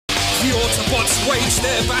The Autobots wage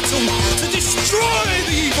their battle to destroy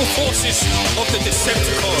the evil forces of the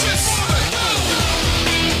Decepticons.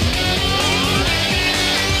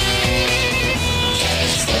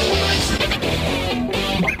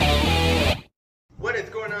 What is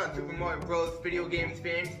going on, Super Mario Bros. Video games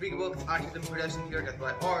fans? Speaking of Wilks, Autism Production here, that's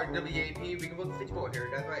right, RWAP, Speaking of Wilks 54 here,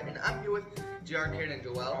 that's right, and I'm here with JR and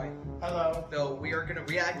Yoel. Hello. So we are gonna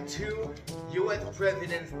react to US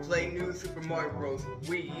Presidents Play New Super Mario Bros.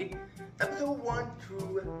 Wii, episode 1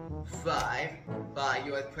 through 5 by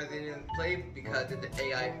US Presidents Play, because it's the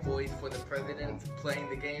AI voice for the presidents playing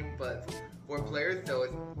the game, but for players. So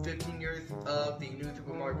it's 15 years of the new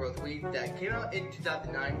Super Mario Bros. Wii that came out in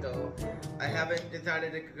 2009, though I haven't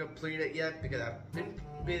decided to complete it yet because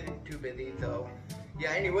I've been too busy. So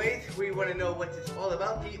yeah, anyways, we want to know what it's all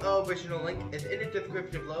about. The original link is in the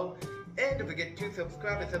description below, and don't forget to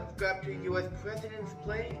subscribe to US Presidents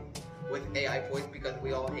Play with AI voice, because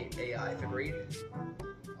we all hate AI. Agreed?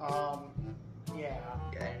 Yeah.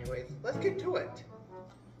 Yeah, anyways, let's get to it.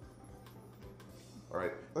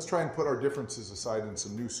 Alright, let's try and put our differences aside in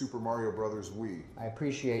some new Super Mario Bros. Wii. I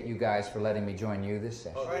appreciate you guys for letting me join you this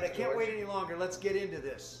session. All right, I can't wait any longer. Let's get into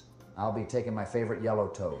this. I'll be taking my favorite yellow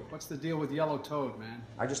toad. What's the deal with yellow toad, man?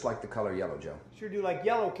 I just like the color yellow, Joe. Sure do like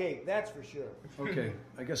yellow cake, that's for sure. Okay,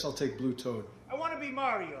 I guess I'll take blue toad. I want to be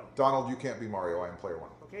Mario. Donald, you can't be Mario, I am player one.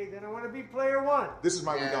 Okay, then I want to be player one. This is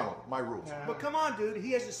my Wii Donald, my rules. But come on, dude,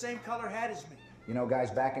 he has the same color hat as me. You know, guys,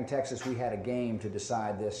 back in Texas, we had a game to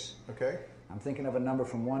decide this. Okay. I'm thinking of a number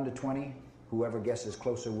from 1 to 20. Whoever guesses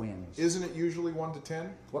closer wins. Isn't it usually 1 to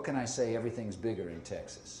 10? What can I say? Everything's bigger in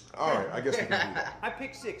Texas. Alright, I guess we can do that. I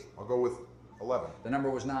picked 6. I'll go with 11. The number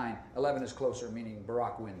was 9. 11 is closer, meaning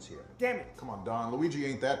Barack wins here. Damn it. Come on, Don. Luigi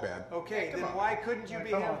ain't that bad. Okay, then why couldn't you be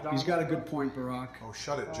him? He's got a good point, Barack. Oh,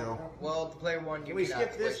 shut it, Joe. Well, to player one, you Can we cannot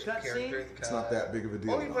skip this switch cutscene? characters, It's not that big of a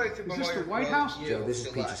deal. only play Super Is this Mario the White Bros. House? U Joe, this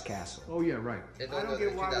is Deluxe. Peach's castle. Oh, yeah, right. It's I also don't the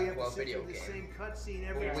get why we have to 2012 sit video through the game. same cutscene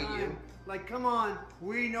every Wii time. U. Like, come on,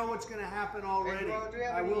 we know what's going to happen already. Hey, bro, do you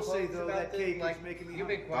have I any will say, quotes though, about that this? cake Like, is making me you've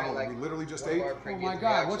hungry. been quiet, Donald, like, we literally just one of ate. our Oh previous my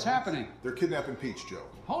God, what's reactions. happening? They're kidnapping Peach, Joe.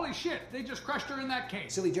 Holy shit, they just crushed her in that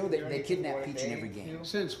cake. Silly Joe, they kidnap Peach in every game.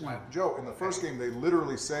 Since when? Joe, in the first game, they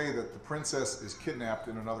literally say that the princess is kidnapped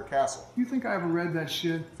in another castle. You think I haven't read that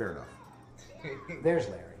shit? Fair enough. There's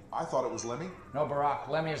Larry. I thought it was Lemmy. No, Barack.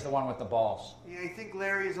 Lemmy is the one with the balls. Yeah, I think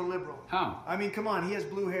Larry is a liberal. How? I mean, come on, he has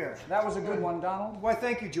blue hair. That was a good one, Donald. Why,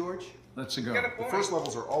 thank you, George. Let's go. Got a The point. first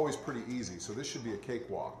levels are always pretty easy, so this should be a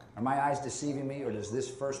cakewalk. Are my eyes deceiving me, or does this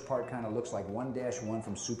first part kind of looks like 1-1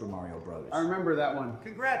 from Super Mario Brothers? I remember that one.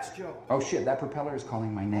 Congrats, Joe. Oh shit, that propeller is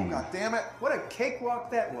calling my name. God damn it! What a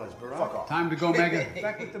cakewalk that was, Barack. Fuck off. Time to go, Mega.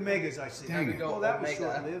 Back with the megas, I see. Dang it. Oh, that was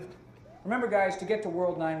Omega. short-lived. Remember, guys, to get to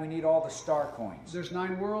World 9, we need all the star coins. There's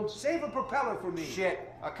 9 worlds? Save a propeller for me.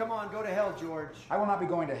 Shit. Come on, go to hell, George. I will not be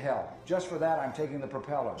going to hell. Just for that, I'm taking the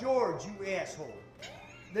propeller. George, you asshole.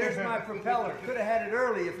 There's my propeller. Could have had it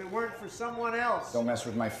early if it weren't for someone else. Don't mess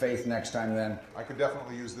with my faith next time, then. I could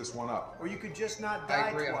definitely use this one up. Or you could just not I die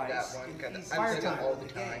agree on twice. that one, in because easy I'm saying time it all of the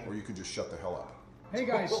the time. game. Or you could just shut the hell up. Hey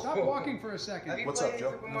guys, stop walking for a Have second. you What's up, played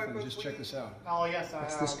Joe? Super Mario Nothing, Bros. just check this out. Oh, yes, I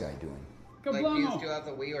What's have. this guy doing? Like, do you Kablamo! still have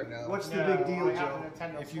the Wii or no? What's the No, big deal, I have Joe? a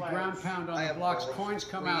Nintendo If you Switch. ground pound on I the have blocks, both coins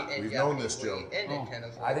come Wii out. and We've known Japanese this, Joe. Wii and Oh.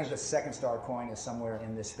 Nintendo Switch. I think the second star coin is somewhere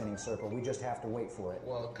in this spinning circle. We just have to wait for it.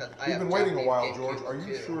 Well, because I We've have been waiting a Japanese while, GameCube George. Are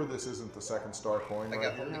you too. sure this isn't the second star coin I right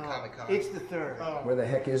got from here? the Comic Con. It's the third. Oh. Where the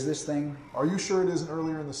heck is this thing? Are you sure it isn't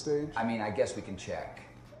earlier in the stage? I mean, I guess we can check.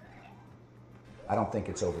 I don't think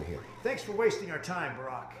it's over here. Thanks for wasting our time,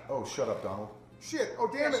 Barack. Oh, shut up, Donald. Shit! Oh,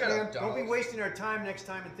 damn Yeah, it, shut man! up, Donald. Don't be wasting our time next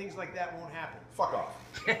time and things like that won't happen. Fuck off.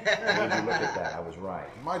 When you look at that, I was right.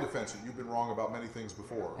 In my defense, you've been wrong about many things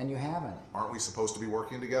before. And you haven't. Aren't we supposed to be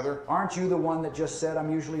working together? Aren't you the one that just said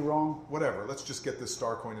I'm usually wrong? Whatever. Let's just get this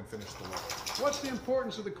star coin and finish the level. What's the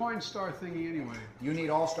importance of the coin star thingy anyway? You need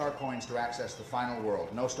all star coins to access the final world.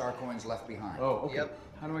 No star coins left behind. Oh, okay. Yep.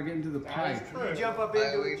 How do I get into the pipe? Can you jump up I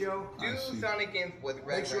into always it, Joe? do see. Sonic games with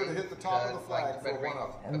red Make sure to rings hit the top of the because, flag like, red for rings one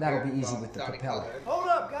up. And that'll be appear easy from with the Sonic propeller. colors. Hold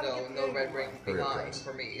up, gotta So get the no angle red right. rings Hurry up, behind guys.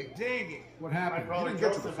 for me. Dang it. What My happened? brother didn't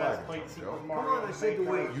get to the Joseph flag has played until, Super Joe. Mario. Come on, I said to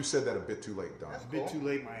Maker. wait. You said that a bit too late, Don. That's A bit cool. too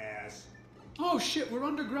late, my ass. Oh shit, we're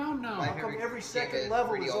underground now. My How come favorite every game second is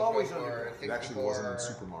level 3D is All always Stars underground? or It actually wasn't in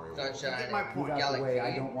 64, Super Mario. Sunshine, Get my point. Move out Galaxy. the way.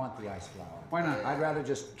 I don't want the ice flower. Why not? I'd rather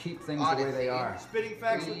just keep things the way they Odyssey. are. Spitting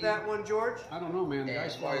facts with that one, George? I don't know, man. The And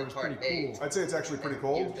ice flower Mario is pretty Kart 8. cool. I'd say it's actually pretty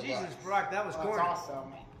cold. Jesus, Brock, that was That's corny.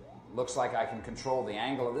 awesome. Looks like I can control the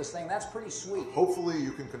angle of this thing. That's pretty sweet. Hopefully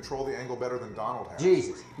you can control the angle better than Donald has.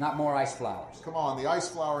 Jesus, not more ice flowers. Come on, the ice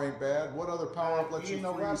flower ain't bad. What other power-up lets you Being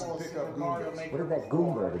the freeze and rebel, pick Super up Mario Goombas? Maker. What did that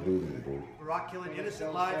Goomba do to you, dude? Brock, Barack killing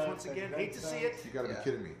innocent lives once again. Hate to see it. You gotta be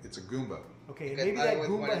kidding me. It's a Goomba. Okay, Because maybe I that always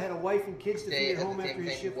Goomba wanted had a wife and kids to stay feed at at the home same after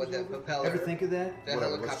his thing shift with was the over. propeller. Ever think of that? The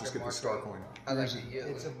Whatever, let's helicopter just get the marker. star coin. I like to use.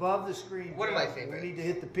 It's above the screen. One of my Joe. favorites. We need to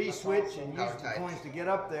hit the P switch and Power use the types. coins to get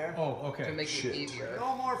up there. Oh, To okay. make Shit. it easier.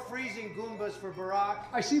 No more freezing Goombas for Barack.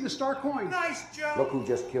 I see the star coin. Nice, Joe. Look who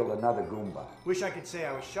just killed another Goomba. Wish I could say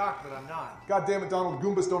I was shocked, but I'm not. God damn it, Donald.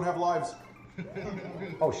 Goombas don't have lives.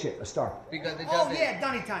 Oh shit, a star. Because it Oh doesn't. yeah,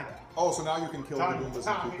 Donny time. Oh, so now you can kill the Goombas and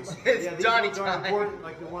Koopas. It's Yeah, these Johnny ones aren't time. important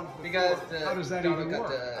like the ones before. Because the How does that Donald even got work?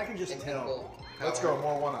 the I can just integral Let's power. go,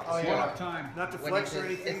 more one-ups. Oh, One yeah. up time. Not to When flex he or says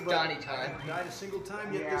anything, it's but Donny I time. haven't died a single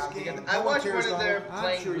time yet this game. I No one watched cares, one of their Donald. I'm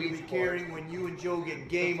playing sure you'll Wii be Sports. caring when you and Joe get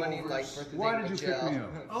game Funny, like, overs. birthday Why did you pick Michelle, me up?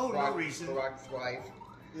 Oh, no Barack- reason. Barack's wife.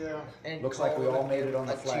 Yeah. And Looks like we all called made it on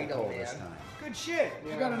the a Cheeto flagpole man. this time. Good shit.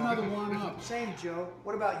 You got another one up. Same, Joe.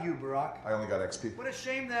 What about you, Barack? I only got XP. What a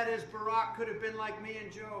shame that is. Barack could have been like me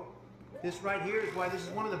and Joe. This right here is why this is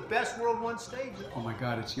one of the best World 1 stages. Oh my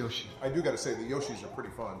God, it's Yoshi. I do gotta say, the Yoshis are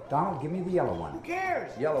pretty fun. Donald, give me the yellow Who one.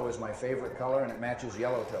 cares? Yellow is my favorite color and it matches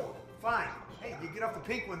Yellow Toad. Fine. Hey, you get off the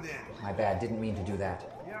pink one then. My bad, didn't mean to do that.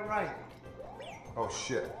 Yeah, right. Oh,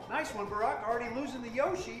 shit. Nice one, Barack. Already losing the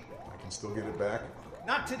Yoshi. I can still get it back.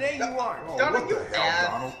 Not today, you aren't. Oh, Donald, what you the hell, ass.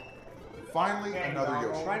 Donald? Finally, another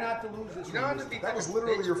Yoshi. Try not to lose this You don't one. have to be That such was a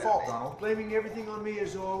literally bitch your about fault, it. Donald. Blaming everything on me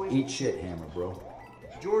as always. Eat shit, Hammer, bro.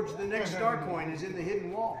 George, the next star coin is in the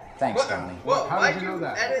hidden wall. Thanks, Donnie. Well, How why'd did you know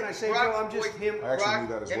that? edit What can I say, Brock Joe? I'm just voice- him. I actually Brock knew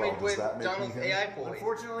that as image well. Does with that make me Donald's him? AI voice.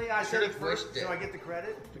 Unfortunately, I said should've it first, wished it. so I get the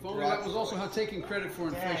credit. If only that was also how taking credit for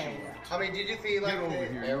inflation worked. I mean, did you feel like Get over the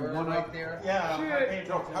here, error one right up. there? Shit.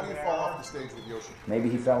 Joe, how do you fall off the stage with Yoshi? Maybe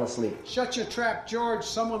he fell asleep. Shut your trap, George.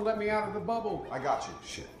 Someone let me out of the bubble. I got you.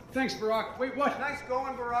 Shit. Thanks, Barack. Wait, what? Nice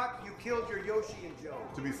going, Barack. You killed your Yoshi and Joe.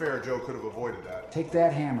 To be fair, Joe could have avoided that. Take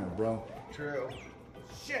that hammer, bro. True.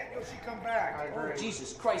 Shit, Yoshi, come back. Oh,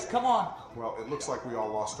 Jesus Christ, come on. Well, it looks like we all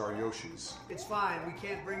lost our Yoshis. It's fine. We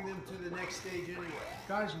can't bring them to the next stage anyway.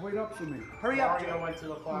 Guys, wait up for me. Hurry up, Joe. went to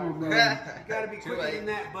the Oh, farm. man. You gotta be Too quicker late. than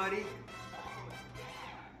that, buddy.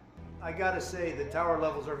 I gotta say, the tower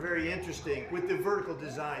levels are very interesting with the vertical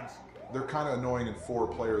designs. They're kind of annoying in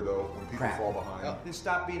 4-player, though, when people Crap. fall behind. Then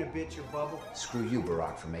stop being a bitch, or bubble. Screw you,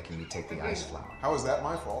 Barack, for making me take the ice flower. How is that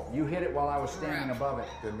my fault? You hit it while I was standing above it.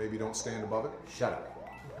 Then maybe don't stand above it? Shut up.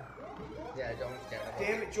 Yeah, don't stand up.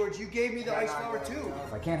 Damn it, George, you gave me the ice flower too.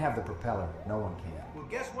 If I can't have the propeller, no one can. Well,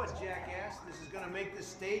 guess what, jackass? This is gonna make this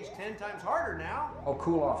stage 10 times harder now. Oh,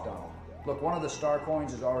 cool off, Donald. Look, one of the star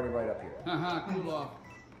coins is already right up here. Haha, cool off.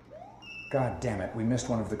 God damn it, we missed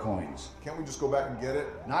one of the coins. Can't we just go back and get it?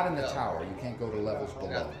 Not in the No. tower. You can't go to levels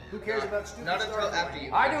below. Who cares about stupid Not star until coins? after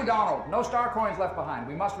you. I do, Donald. No star coins left behind.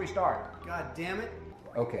 We must restart. God damn it.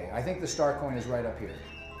 Okay, I think the star coin is right up here.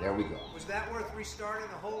 There we go. Was that worth restarting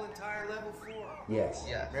the whole entire level for? Yes.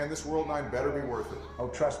 Yeah. Man, this World 9 better be worth it. Oh,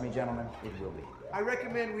 trust me, gentlemen, it will be. I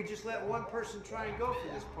recommend we just let one person try and go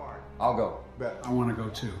for this part. I'll go. Bet. I want to go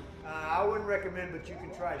too. I wouldn't recommend, but you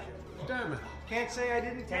can try, Chef. Damn it. Can't say I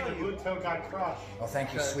didn't tell you. Pluto got crushed. Oh,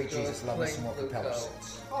 thank you, sweet Jesus. Love me some more propeller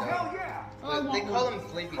sets. Oh, hell yeah. I They want call one. him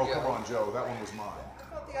Sleepy Oh, Joe. come on, Joe. That one was mine.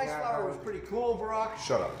 I thought the ice flower was pretty cool, Barack.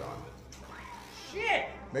 Shut up, Don. Shit.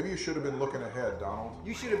 Maybe you should have been looking ahead, Donald.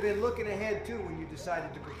 You should have been looking ahead, too, when you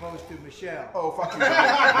decided to propose to Michelle. Oh, fuck you,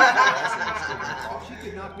 Donald. She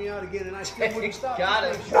could knock me out again, and I still wouldn't stop. Got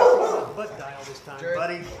Just it. make sure it's butt dial this time, Jerk.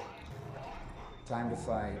 buddy. Time to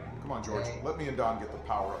fight. Come on, George. Let me and Don get the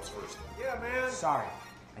power-ups first. Yeah, man. Sorry.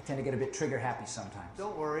 I tend to get a bit trigger happy sometimes.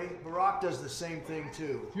 Don't worry. Barack does the same thing,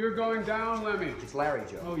 too. You're going down, Lemmy. It's Larry,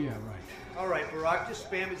 Joe. Oh, yeah, right. All right, Barack, just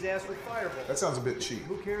spam his ass with fireball. That sounds a bit cheap.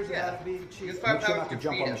 Who cares Yeah. about it being cheap? Because Make sure firepower not to can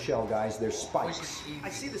jump beat on the him. shell, guys. There's Which spikes. is easy. I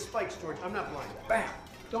see the spikes, George. I'm not blind. Bam!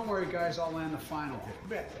 Don't worry, guys. I'll land the final hit.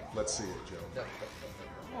 Bet. Let's see it, Joe. No.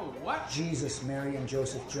 Oh, what? Jesus, Mary, and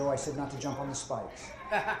Joseph, Joe, I said not to jump on the spikes.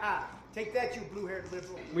 Take that, you blue-haired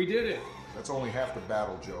liberal. We did it. That's only half the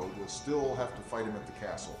battle, Joe. We'll still have to fight him at the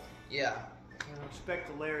castle. Yeah. Respect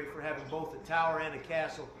to Larry for having both a tower and a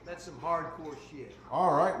castle. That's some hardcore shit.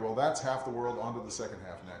 All right, well, that's half the world. On to the second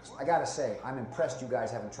half next. I gotta say, I'm impressed you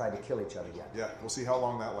guys haven't tried to kill each other yet. Yeah, we'll see how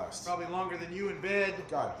long that lasts. Probably longer than you in bed.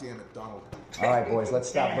 God damn it, Donald. All right, boys, let's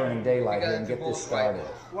stop burning daylight here and Because get both this started.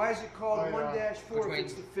 rivals Why is it called Oh, yeah. 1-4 if Between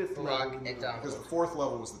it's the fifth Barack level? and Because Donald. the fourth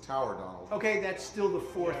level was the tower, Donald. Okay, that's still the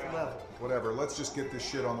fourth level. Whatever, let's just get this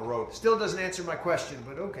shit on the road. Still doesn't answer my question,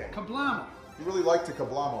 but okay. Kablamo. You really like to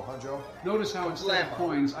kablamo, huh, Joe? Notice how instead of Kablamo.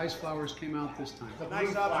 coins, ice flowers came out this time.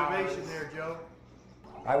 Nice observation there, Joe.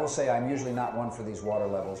 I will say I'm usually not one for these water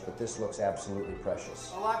levels, but this looks absolutely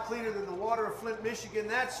precious. A lot cleaner than the water of Flint, Michigan,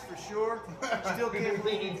 that's for sure. Still can't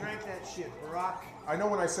believe you drank that shit, Barack. I know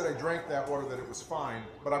when I said I drank that water that it was fine,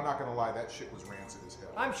 but I'm not gonna lie, that shit was rancid as hell.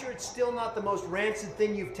 I'm sure it's still not the most rancid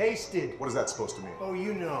thing you've tasted. What is that supposed to mean? Oh,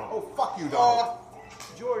 you know. Oh, fuck you, Donald.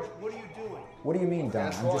 George, what are you doing? What do you mean, Don?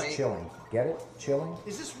 That's I'm just right. chilling. Get it? Chilling?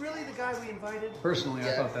 Is this really the guy we invited? Personally, I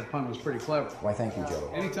Yeah. thought that pun was pretty clever. Why, thank you, Joe.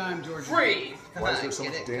 Anytime, George. Freeze! Why is there so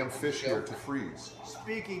Get much it? damn fish here to freeze?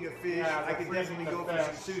 Speaking of fish, I could definitely go for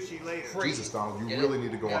some sushi later. Freeze. Jesus, Donald, you Get really it?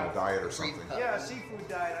 need to go Yeah. on a diet or Freeze something. cup. Yeah, a seafood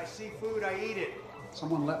diet. I see food, I eat it.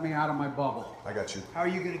 Someone let me out of my bubble. I got you. How are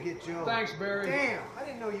you gonna get Joe? Thanks, Barry. Damn, I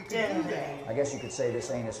didn't know you could do that. I guess you could say this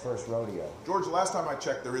ain't his first rodeo. George, the last time I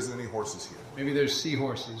checked, there isn't any horses here. Maybe there's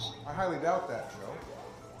seahorses. I highly doubt that, Joe.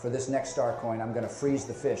 For this next star coin, I'm going to freeze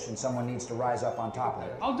the fish, and someone needs to rise up on top of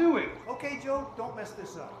it. I'll do it. Okay, Joe, don't mess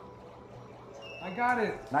this up. I got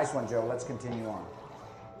it. Nice one, Joe. Let's continue on.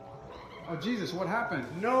 Oh, Jesus, what happened?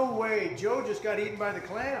 No way, Joe just got eaten by the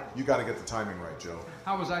clam. You gotta get the timing right, Joe.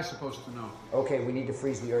 How was I supposed to know? Okay, we need to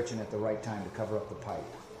freeze the urchin at the right time to cover up the pipe.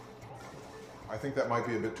 I think that might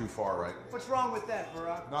be a bit too far, right? What's wrong with that,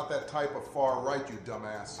 Barack? Not that type of far right, you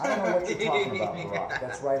dumbass. I don't know what you're talking about, Barack.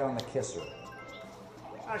 That's right on the kisser.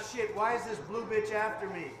 Ah, shit, why is this blue bitch after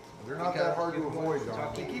me? They're not that hard to avoid,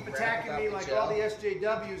 Donald. They keep attacking me like all the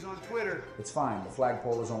SJWs on Twitter. It's fine. The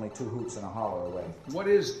flagpole is only 2 hoots and a holler away. What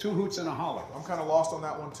is 2 hoots and a holler? I'm kind of lost on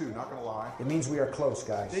that one too, not gonna lie. It means we are close,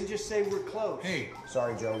 guys. Then just say we're close. Hey.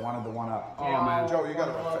 Sorry, Joe. Wanted the one up. Oh, man. Joe, you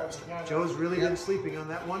gotta run faster. Joe's really been sleeping on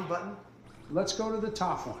that one button. Let's go to the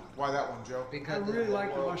top one. Why that one, Joe? Because I really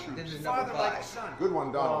like the this mushrooms. is number Father like a 5. son. Good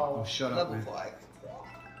one, Donald. Oh, shut up, Level man. 5.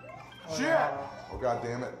 Shit! Oh, god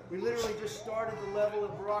damn it. We literally just started the level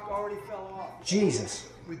and Barack already fell off. Jesus.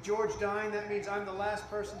 With George dying, that means I'm the last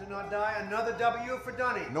person to not die. Another W for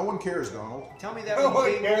Dunny. No one cares, Donald. Tell me that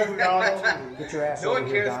when you gave me Donald. Get your ass No over one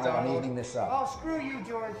here, cares, Donald. I'm Donald. eating this up. Oh, screw you,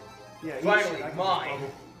 George. Yeah, eat Finally, shit. I can mine. just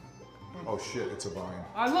bubble. Oh shit, it's a vine.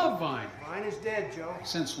 I love Vine. Mine is dead, Joe.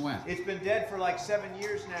 Since when? It's been dead for like 7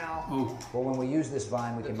 years now. Oh, Well, when we use this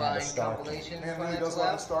vine, we The can have a Vine star. compilation. Man for really that does love the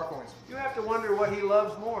club. star coins. You have to wonder what he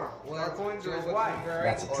loves more. Well, Star coins or Joe his was wife. referring,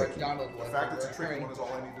 That's a or tricky Donald The was fact it's a tricky referring. one is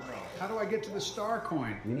all I need to know. how do I get to the star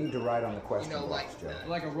coin? You need to ride on the question You know, blocks, like Joe.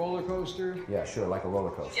 Like a roller coaster? Yeah, sure, like a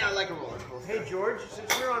roller coaster. Yeah, like a roller coaster. Hey, George,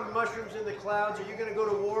 since we're on mushrooms in the clouds, are you going to go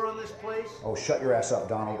to war on this place? Oh, shut your ass up,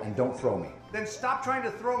 Donald, and don't throw me. Then stop trying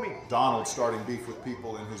to throw me. Donald starting beef with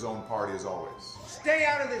people in his own party as always. Stay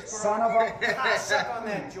out of this, Barack. Son of a... Ah, suck on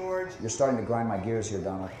that, George. You're starting to grind my gears here,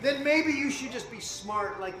 Donald. Then maybe you should just be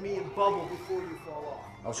smart like me and bubble before you fall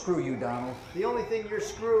off. Oh, screw you, Donald. The only thing you're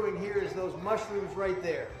screwing here is those mushrooms right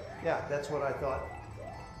there. Yeah, that's what I thought.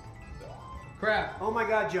 Crap. Oh my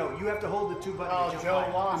God, Joe, you have to hold the 2 buttons. to jump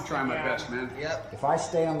high. I'm trying my best, man. Yep. If I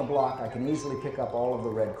stay on the block, I can easily pick up all of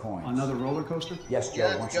the red coins. Another roller coaster? Yes, Joe,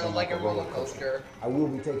 Yeah, once Joe, again, like a roller coaster. I will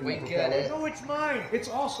be taking We the get propeller. it. No, it's mine. It's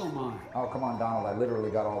also mine. Oh, come on, Donald. I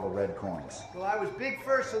literally got all the red coins. Well, I was big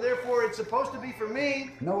first, so therefore it's supposed to be for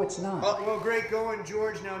me. No, it's not. Well, great going,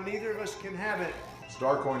 George. Now neither of us can have it.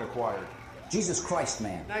 Star coin acquired. Jesus Christ,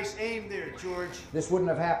 man. Nice aim there, George. This wouldn't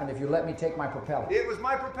have happened if you let me take my propeller. It was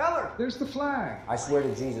my propeller. There's the flag. I swear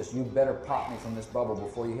to Jesus, you better pop me from this bubble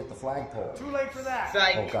before you hit the flagpole. Too late for that.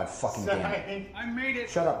 Psych. Oh, God fucking damn it. I made it.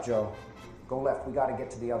 Shut up, Joe. Go left. We got to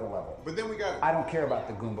get to the other level. But then we got it. I don't care about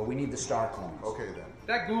the Goomba. We need the star coins. Okay then.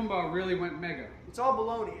 That Goomba really went mega. It's all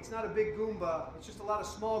baloney. It's not a big Goomba. It's just a lot of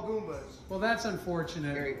small Goombas. Well, that's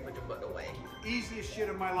unfortunate. Very much a butt away. Easiest shit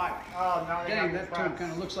of my life. Oh, now they Dang, got that the toad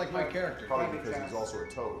kind of looks like my character. Probably because he's also a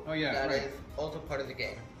toad. Oh, yeah, That right. is also part of the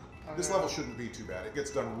game. This level shouldn't be too bad. It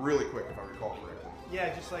gets done really quick if I recall correctly.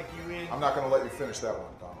 Yeah, just like you in. I'm not going to let you finish that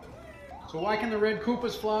one, Donald. So why can the red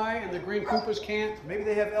Koopas fly and the green Koopas can't? Maybe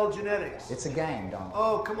they have L genetics. It's a game, Donald.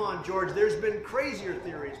 Oh, come on, George. There's been crazier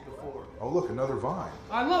theories before. Oh look, another vine.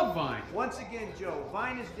 I love Vine. Once again, Joe,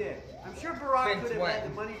 Vine is dead. I'm sure Barack Since could have had when?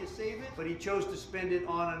 the money to save it, but he chose to spend it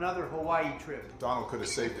on another Hawaii trip. Donald could have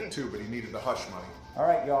saved it too, but he needed the hush money. All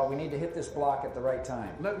right, y'all. We need to hit this block at the right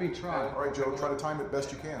time. Let me try. All right, Joe, try to time it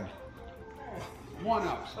best you can.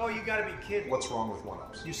 1-ups. Oh, you gotta be kidding. What's wrong with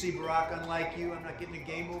one-ups? You see, Barack, unlike you, I'm not getting a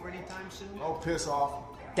game over anytime soon. Oh, piss off.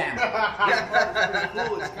 Damn it. It's pretty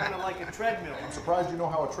cool. It's kind of like a treadmill. I'm surprised you know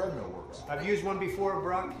how a treadmill works. I've used one before,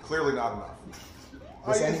 Barack. Clearly not enough.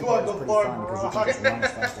 This I ending just want part's the pretty fun, fun because you can just run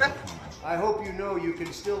as fast as you can. I hope you know you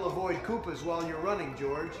can still avoid Koopas while you're running,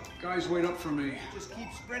 George. Guys, wait up for me. Just keep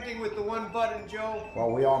sprinting with the one button, Joe.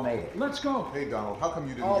 Well, we all made it. Let's go. Hey, Donald, how come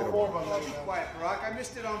you didn't All get a four one? of them. Oh, be quiet, Barack. I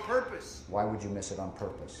missed it on purpose. Why would you miss it on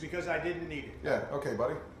purpose? Because I didn't need it. Yeah, okay,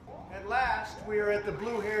 buddy. At last, we are at the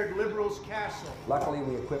blue-haired liberal's castle. Luckily,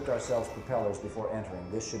 we equipped ourselves propellers before entering.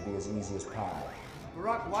 This should be as easy as pie.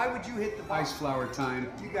 Barack, why would you hit the button? Ice flower time.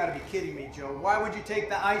 You gotta be kidding me, Joe. Why would you take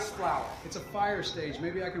the ice flower? It's a fire stage.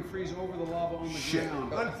 Maybe I can freeze over the lava on the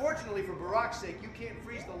ground. Unfortunately, for Barack's sake, you can't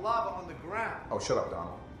freeze the lava on the ground. Oh, shut up,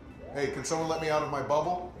 Donald. Hey, can someone let me out of my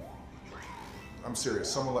bubble? I'm serious.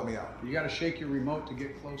 Someone let me out. You gotta shake your remote to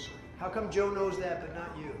get closer. How come Joe knows that, but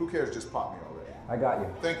not you? Who cares? Just pop me already. I got you.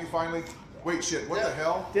 Thank you, finally. Wait, shit. What the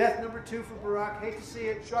hell? Death number 2 for Barack. Hate to see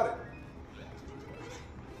it. Shut it.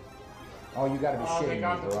 Oh, you gotta be Oh, they shitting me,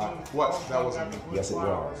 got the Barack. two. What? That wasn't me. Yes, it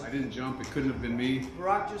was. I didn't jump. It couldn't have been me.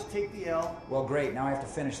 Barack, just take the L. Well, great. Now I have to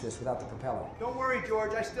finish this without the propeller. Don't worry,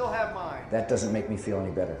 George. I still have mine. That doesn't make me feel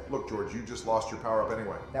any better. Look, George, you just lost your power up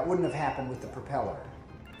anyway. That wouldn't have happened with the propeller.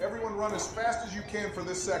 Everyone run as fast as you can for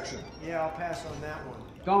this section. Yeah, I'll pass on that one.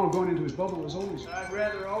 Donald going into his bubble is always... I'd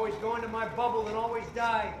rather always go into my bubble than always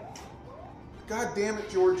die. God damn it,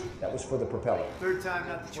 George. That was for the propeller. Third time,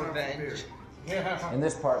 not the charm for beer. Revenge. Yeah. In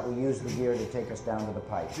this part, we use the gear to take us down to the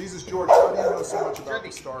pipe. Jesus, George, how do you know so much about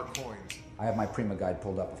the star coins? I have my Prima guide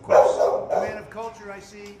pulled up, of course. A man of culture, I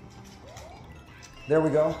see. There we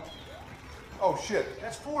go. Oh, shit.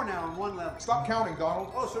 That's 4 now on one level. Stop counting,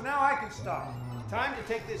 Donald. Oh, so now I can stop. Time to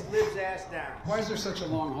take this lib's ass down. Why is there such a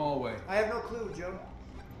long hallway? I have no clue, Joe.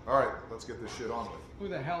 All right, let's get this shit on with. Who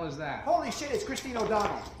the hell is that? Holy shit, it's Christine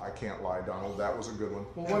O'Donnell. I can't lie, Donald. That was a good one.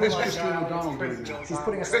 Well, what is Christine O'Donnell doing? She's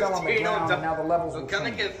putting a spell on the ground, and now the levels will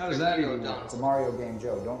Kamek change. is How does that Christine even work? O'Donnell. It's a Mario game,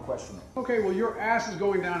 Joe. Don't question it. Okay, well, your ass is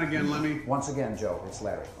going down again, Lemmy. Once again, Joe, it's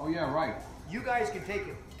Larry. Oh, yeah, right. You guys can take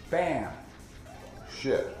it. Bam!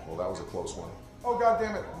 Shit. Well, that was a close one. Oh, God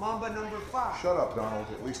damn it. Mamba number 5. Shut up, Donald.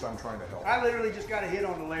 At least I'm trying to help. I literally just got a hit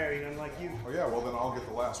on the Larry, unlike you. Oh, yeah, well, then I'll get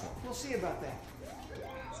the last one. We'll see about that.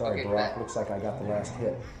 Sorry, Okay, Barack. bet. Looks like I got the last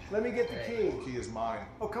hit. Let me get the key. The key is mine.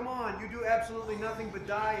 Oh, come on. You do absolutely nothing but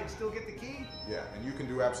die and still get the key? Yeah, and you can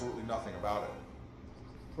do absolutely nothing about it.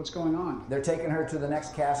 What's going on? They're taking her to the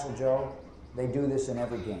next castle, Joe. They do this in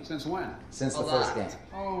every game. Since when? Since the A first lot. game.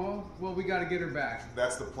 Oh, well, we got to get her back.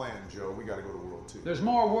 That's the plan, Joe. We got to go to World 2. There's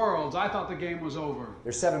more worlds. I thought the game was over.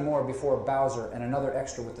 There's 7 more before Bowser and another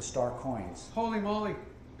extra with the star coins. Holy moly.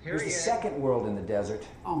 There's the Period. second world in the desert.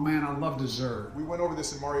 Oh, man, I love dessert. We went over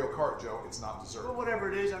this in Mario Kart, Joe. It's not Well, dessert.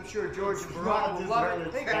 whatever it is, I'm sure George and not Barack will love it.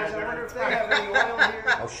 dessert, Hey, it's guys, I dessert. wonder if they have any oil here.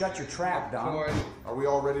 Oh, shut your trap, Don. George, Are we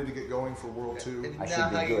all ready to get going for World 2? it's I should not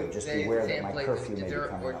be how good. you Just say beware that same my place curfew as may be dessert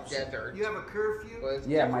coming or up soon. desert. You have a curfew? Was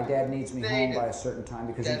Yeah, my different. dad needs me home by a Desert. certain time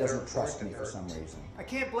because he Desert doesn't or trust me for desert. some reason. I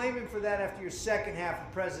can't blame him for that after your second half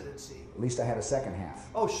of presidency. At least I had a second half.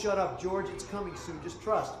 Oh, shut up, George. It's coming soon. Just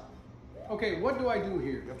trust. Okay, what do I do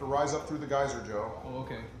here? You have to rise up through the geyser, Joe. Oh,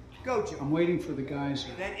 okay. Go, Joe. I'm waiting for the guys.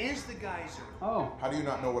 That is the geyser. Oh, How do you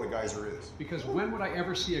not know what a geyser is? because when would I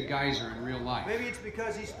ever see a geyser in real life? Maybe it's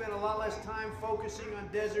because he spent a lot less time focusing on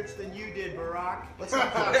deserts than you did, Barack. Let's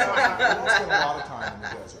not kid ourselves. We don't spend a lot of time in the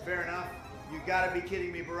desert. Fair enough. You gotta be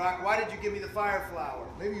kidding me, Barack. Why did you give me the fire flower?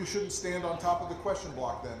 Maybe you shouldn't stand on top of the question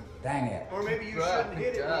block then. Dang it. Or maybe you Duh, shouldn't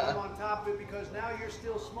hit it when duh. I'm on top of it because now you're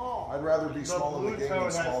still small. I'd rather be The small in the blue game toad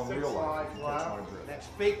than small has in real 6 life, if you lives catch my left. drift. That's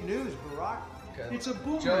fake news, Barack. Okay. It's a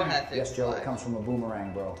boomerang. Joe had to Yes, Joe, it comes from a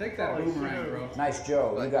boomerang, bro. Take that Holy boomerang, shit. bro. Nice,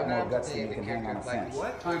 Joe. But You got you're more not guts than playing you the can hang on a characters like fence.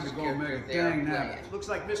 What? Time to go, Omega. They are Dang playing. that. Looks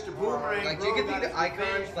like Mr. Boomerang. Like, bro, you can got see his the icons,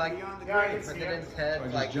 revenge like, beyond the Yeah, I can grave. see it. President's So I head,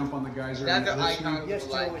 just like, jump on the geyser. that's and the listen. icon. Yes, with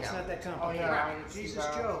the light Joe, it's count. not that Oh, complicated. yeah. I can see Jesus,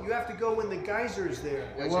 that. Joe, you have to go when the geyser's there.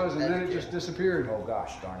 It was, and then it just disappeared. Oh,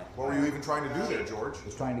 gosh, darn it. What were you even trying to do there, George?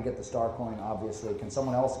 Was trying to get the star coin, obviously. Can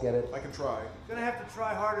someone else get it? I can try. Gonna have to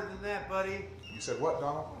try harder than that, buddy. You said what,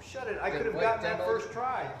 Donald? Oh, shut it. I Good could have point, gotten that Donald. first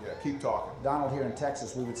try. Yeah, keep talking. Donald, here in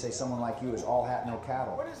Texas, we would say someone like you is all hat, no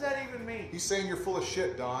cattle. What does that even mean? He's saying you're full of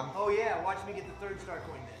shit, Don. Oh, yeah. Watch me get the third star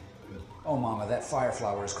coin then. Oh, Mama, that fire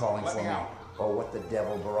flower is calling Let for me me. out. Oh, what the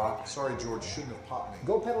devil, Barack. Sorry, George, shouldn't have popped me.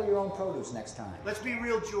 Go peddle your own produce next time. Let's be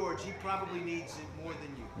real, George. He probably needs it more than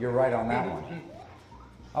you. You're right on that one.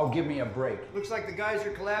 Oh, give me a break. Looks like the geyser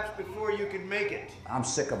collapsed before you can make it. I'm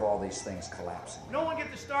sick of all these things collapsing. No one get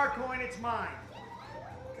the star coin. It's mine.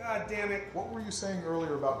 God damn it. What were you saying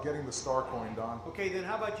earlier about getting the star coin, Don? Okay, then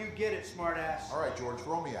how about you get it, smartass? All right, George,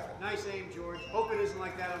 throw me at it. Nice aim, George. Hope it isn't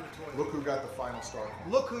like that on the toilet. Look who got the final star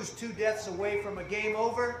coin. Look who's 2 deaths away from a game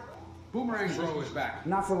over. Boomerang Bro is back.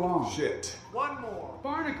 Not for long. Shit. One more.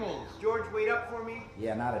 Barnacles. George, wait up for me.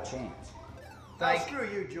 Yeah, not a chance. Oh, Like, screw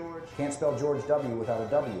you, George. Can't spell George W without a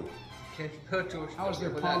W. Can you go to a How is there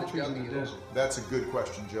without palm a trees in the W? desert? That's a good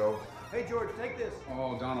question, Joe. Hey, George, take this.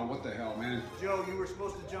 Oh, Donald, what the hell, man? Joe, you were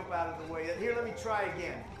supposed to jump out of the way. Here, let me try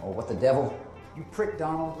again. Oh, what the devil? You prick,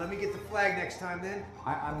 Donald. Let me get the flag next time, then.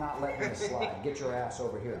 I'm not letting this slide. Get your ass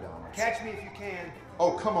over here, Donald. Catch me if you can.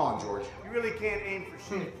 Oh, come on, George. You really can't aim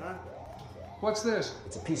for shit, huh? What's this?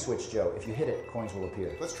 It's a P-switch, Joe. If you hit it, coins will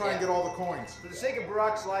appear. Let's try and get all the coins. For the sake of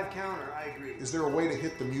Barack's live counter, I agree. Is there a way to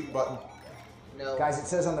hit the mute button? No. Guys, it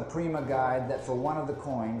says on the Prima guide that for one of the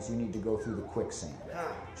coins, you need to go through the quicksand. Huh.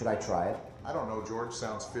 Should I try it? I don't know, George.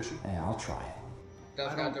 Sounds fishy. Yeah, I'll try it.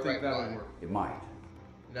 That's I not don't the think right that'll button. work. It might.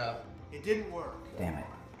 No. It didn't work. Damn it.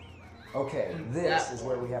 Okay, this That is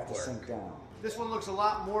where we have to won't sink work. down. This one looks a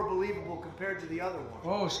lot more believable compared to the other one.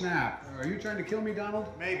 Oh, snap. Are you trying to kill me, Donald?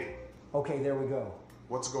 Maybe. Okay, there we go.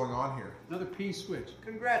 What's going on here? Another P switch.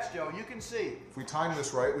 Congrats, Joe. You can see. If we time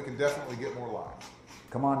this right, we can definitely get more lives.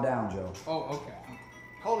 Come on down, Joe. Oh, okay.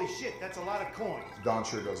 Holy shit, that's a lot of coins. Don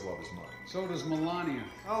sure does love his money. So does Melania.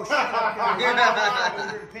 Oh, shut up, guys.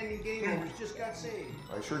 Over impending game overs. Just got saved.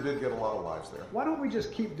 I sure did get a lot of lives there. Why don't we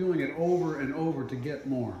just keep doing it over and over to get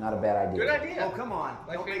more? Not a bad idea. Good idea. Oh, come on.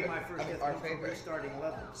 My Don't favorite. make my first I mean, death our come from favorite. restarting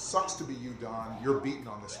level. Sucks to be you, Don. You're beaten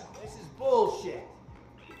on this one. This is bullshit.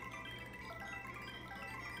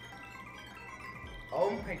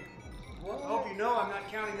 Oh my. What? I hope you know I'm not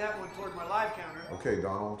counting that one toward my live counter. Okay,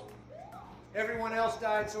 Donald. Everyone else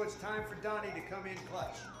died, so it's time for Donnie to come in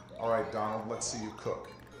clutch. All right, Donald. Let's see you cook.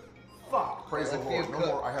 Fuck. Praise the Let's see Lord. you No cook.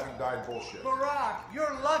 more I haven't died bullshit. Barack,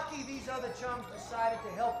 you're lucky these other chums decided to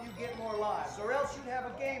help you get more lives, or else you'd have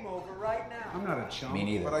a game over right now. I'm not a chump. Me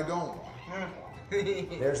neither. But I don't.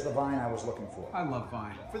 There's the vine I was looking for. I love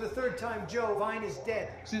Vine. For the third time, Joe, Vine is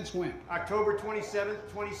dead. Since when? October 27th,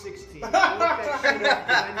 2016. I looked that shit up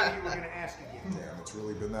because I knew you were going to ask again. Damn, it's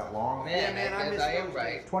really been that long. Man, Yeah, man, I guess miss I am those right.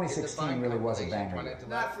 days. 2016 It's a really was a compilation banger. run into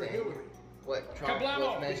Not last for thing. Hillary. What Trump Kablamo!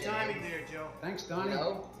 was Good mentioning. timing there, Joe. Thanks, You Donnie.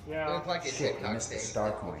 know? Yeah. It's like a Shit, TikTok I missed the thing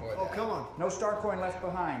star before coin. Oh, that. come on. No star coin left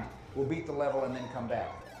behind. We'll beat the level and then come back.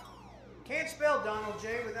 Can't spell Donald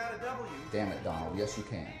J without a W. Damn it, Donald. Yes, you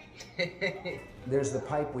can. There's the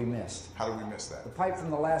pipe we missed. How did we miss that? The pipe from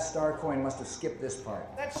the last star coin must have skipped this part.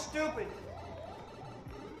 That's stupid.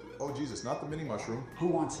 Oh, Jesus, not the mini mushroom. Who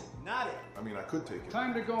wants it? Not it. I mean, I could take it.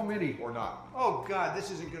 Time to go mini. Or not. Oh, God,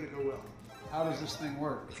 this isn't going to go well. How does this thing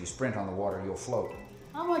work? If you sprint on the water, you'll float.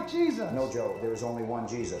 I'm like Jesus. No, Joe, there is only one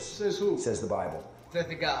Jesus. Says who? Says the Bible. Says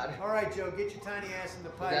the God. All right, Joe, get your tiny ass in the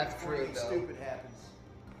pipe That's before true, anything though. stupid happens.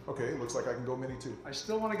 Okay, looks like I can go mini too. I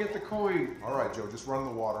still want to get the coin. All right, Joe, just run in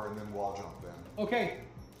the water and then wall jump then. Okay.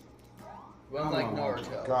 Run Come like on,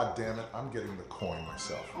 Naruto. God damn it, I'm getting the coin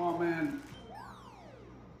myself. Oh, man.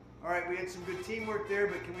 All right, we had some good teamwork there,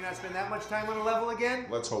 but can we not spend that much time on a level again?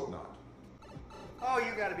 Let's hope not. Oh,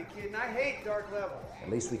 you gotta be kidding. I hate dark levels.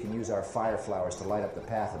 At least we can use our fire flowers to light up the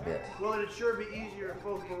path a bit. Well, it'd sure be easier if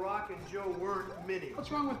both Barack and Joe weren't mini.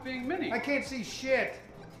 What's wrong with being mini? I can't see shit.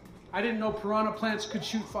 I didn't know piranha plants could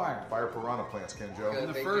shoot fire. Fire piranha plants, can Joe? Good. In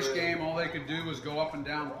the They first do. game, all they could do was go up and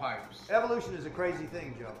down pipes. Evolution is a crazy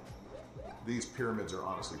thing, Joe. These pyramids are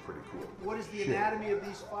honestly pretty cool. What is the Shit. anatomy of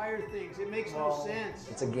these fire things? It makes no sense.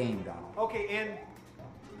 It's a game, Donald. Okay, and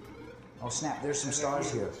Oh, snap, there's some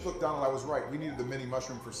stars here. Look, Donald, I was right. We needed the mini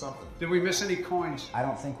mushroom for something. Did we miss any coins? I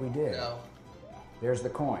don't think we did. No. There's the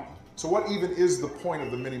coin. So what even is the point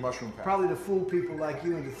of the mini mushroom pack? probably to fool people like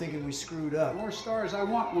you into thinking we screwed up. More stars, I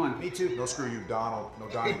want one. Me too. No screw you, Donald. No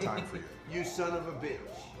Donnie time for you. You son of a bitch.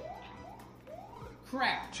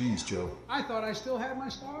 Crap. Jeez, Joe. I thought I still had my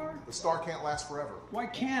star. The star can't last forever. Why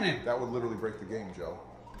can't it? That would literally break the game, Joe.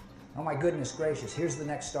 Oh my goodness gracious, here's the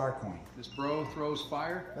next star coin. This bro throws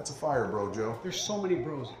fire. That's a fire, bro, Joe. There's so many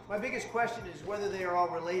bros. My biggest question is whether they are all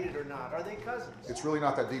related or not. Are they cousins? It's really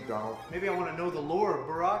not that deep, Donald. Maybe I want to know the lore of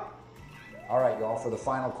Barack. All right, y'all, for the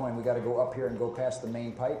final coin, we got to go up here and go past the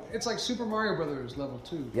main pipe. It's like Super Mario Brothers level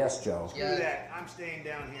 2. Yes, Joe. Screw Yeah. that. I'm staying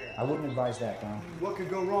down here. I wouldn't advise that, Don. What could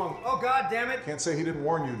go wrong? Oh, God damn it. Can't say he didn't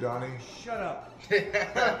warn you, Donnie. Shut up.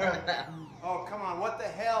 Oh, come on. What the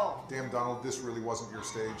hell? Damn, Donald, this really wasn't your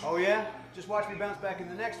stage. Oh, yeah? Just watch me bounce back in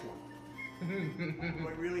the next one.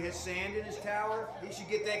 What, really has sand in his tower? He should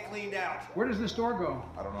get that cleaned out. Where does this door go?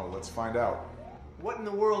 I don't know. Let's find out. What in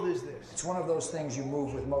the world is this? It's one of those things you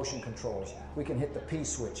move with motion controls. We can hit the P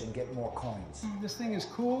switch and get more coins. This thing is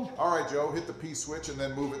cool. All right, Joe, hit the P switch and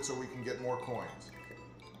then move it so we can get more coins.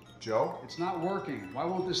 Joe? It's not working. Why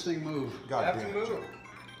won't this thing move? God Have damn to it, Joe. move.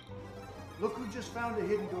 Look who just found a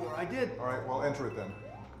hidden door. I did. All right, well, enter it then.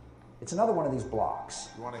 It's another one of these blocks.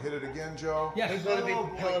 You want to hit it again, Joe? Yes. Please let it be, Oh,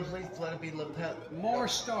 boy. please let it be lapel. More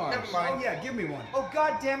stars. Never mind. Oh, yeah, give me one. Oh,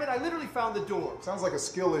 God damn it. I literally found the door. Sounds like a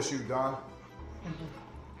skill issue, Don.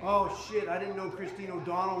 Oh shit, I didn't know Christine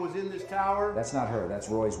O'Donnell was in this tower. That's not her, that's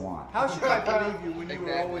Roy's wand. How should I believe you when you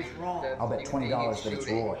were always wrong? I'll bet $20 that it's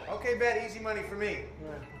Roy. Okay, bet, easy money for me.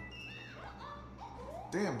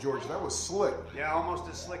 Damn, George, that was slick. Yeah, almost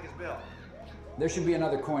as slick as Bill. There should be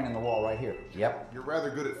another coin in the wall right here. Yep. You're rather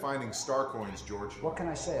good at finding star coins, George. What can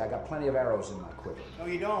I say? I got plenty of arrows in my quiver. No,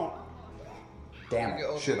 you don't. Damn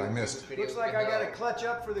it. Shit, I missed. Looks like I gotta clutch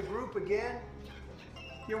up for the group again.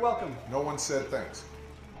 You're welcome. No one said thanks.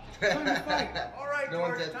 Time to fight. All right, No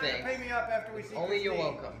one George, said time thanks. to pay me up after we see Only you're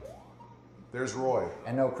Christine. welcome. There's Roy.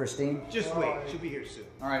 And no, Christine, Just wait, she'll be here soon.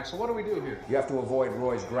 All right, so what do we do here? you have to avoid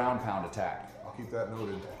Roy's ground pound attack. I'll keep that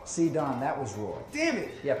noted. See, Don, that was Roy. Damn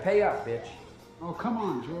it! Yeah, pay up, bitch. Oh, come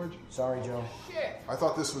on, George. Sorry, Joe. I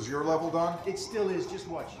thought this was your level, Don? It still is, just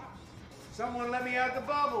watch. Someone let me out the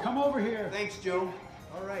bubble. Come over here. Thanks, Joe.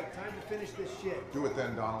 All right, time to finish this shit. Do it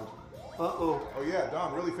then, Donald. Uh-oh. Oh yeah,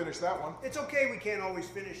 Don, really finish that one. It's okay we can't always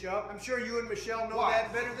finish up. I'm sure you and Michelle know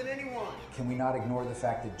that better than anyone. Can we not ignore the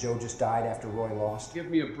fact that Joe just died after Roy lost? Give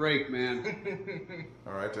me a break, man.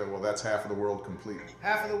 All right, well, that's half of the world complete.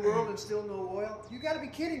 Half of the world and still no oil? You gotta be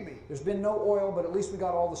kidding me. There's been no oil, but at least we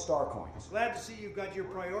got all the star coins. Glad to see you've got your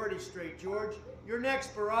priorities straight, George. You're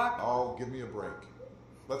next, Barack. Oh, give me a break.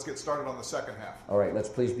 Let's get started on the second half. All right, let's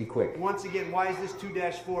please be quick. Once again, why is this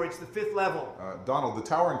 2-4? It's the 5th level. Donald, the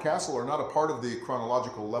tower and castle are not a part of the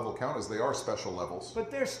chronological level count as they are special levels. But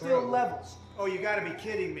they're still levels. Oh, you gotta be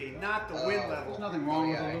kidding me. Not the win level. There's nothing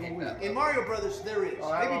wrong with a little win. In Mario Brothers, there is. Maybe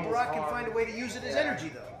Barack can find a way to use it as energy,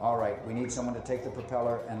 though. All right, we need someone to take the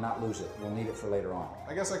propeller and not lose it. We'll need it for later on.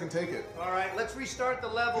 I guess I can take it. All right, let's restart the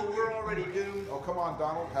level. We're already doomed. Oh, come on,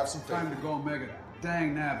 Donald. Have some faith. Time to go, Megan.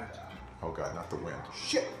 Dang nabbit. Oh, God, not the wind.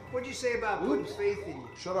 Shit! What'd you say about putting faith in you?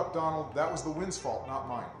 Shut up, Donald. That was the wind's fault, not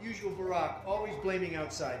mine. Usual Barack, always blaming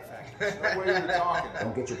outside factors. No way you're talking.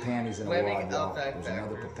 Don't get your panties in a Fleming wad, y'all. outside There's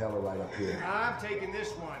another factors. propeller right up here. I'm taking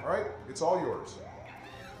this one. All right, it's all yours.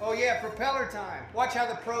 Oh yeah, propeller time. Watch how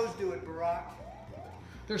the pros do it, Barack.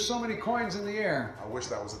 There's so many coins in the air. I wish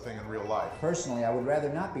that was a thing in real life. Personally, I would rather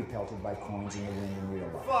not be pelted by coins in the wind in real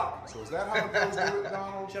life. Fuck. So is that how the pros do it,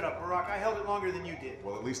 Donald? Shut up, Barack. I held it longer than you did.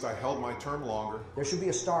 Well, at least I held my term longer. There should be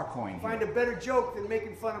a star coin here. Find a better joke than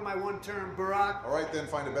making fun of my one term, Barack. All right, then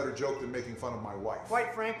find a better joke than making fun of my wife.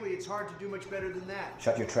 Quite frankly, it's hard to do much better than that.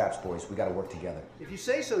 Shut your traps, boys. We gotta work together. If you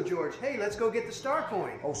say so, George. Hey, let's go get the star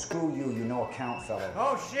coin. Oh, screw you. You know a count, fellow.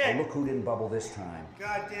 Oh, shit. Oh, look who didn't bubble this time.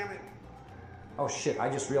 God damn it. Oh, shit. I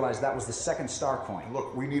just realized that was the second star coin.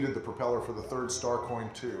 Look, we needed the propeller for the third star coin,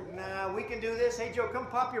 too. Nah, we can do this. Hey, Joe, come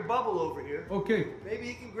pop your bubble over here. Okay. Maybe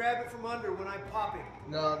he can grab it from under when I pop him.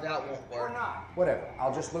 No, that won't Or work. not. Whatever.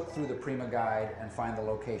 I'll just look through the Prima guide and find the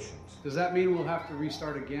locations. Does that mean we'll have to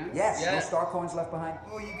restart again? Yes, no Yes. star coins left behind?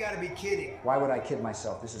 Oh, you gotta be kidding. Why would I kid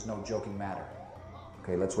myself? This is no joking matter.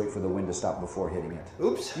 Okay, let's wait for the wind to stop before hitting it.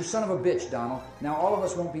 Oops. You son of a bitch, Donald. Now all of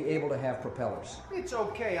us won't be able to have propellers. It's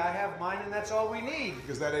okay. I have mine, and that's all we need.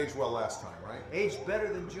 Because that aged well last time, right? Aged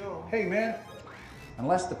better than Joe. Hey, man.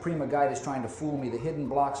 Unless the Prima guide is trying to fool me, the hidden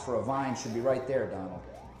blocks for a vine should be right there, Donald.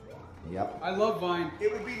 Yep. I love Vine.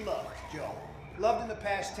 It would be loved, Joe. Loved in the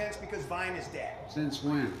past tense because Vine is dead. Since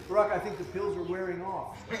when? Barack, I think the pills are wearing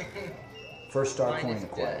off. First star Mine coin is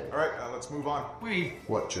acquired. dead. All right, let's move on. Wait.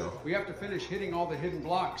 What, Joe? We have to finish hitting all the hidden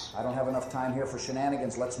blocks. I don't have enough time here for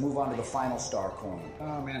shenanigans. Let's move on to the final star coin.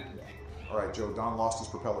 Oh, man. All right, Joe, Don lost his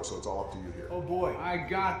propeller, so it's all up to you here. Oh boy. I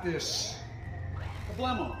got this. A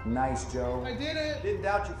blemo. Nice, Joe. I did it. Didn't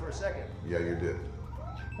doubt you for a second. Yeah, you did.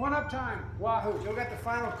 One up time. Wahoo. Joe got the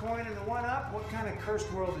final coin and the one up. What kind of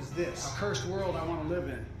cursed world is A this? cursed world I want to live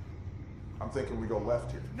in. I'm thinking we go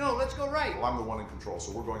left here. No, let's go right. Well, I'm the one in control,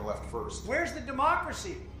 so we're going left first. Where's the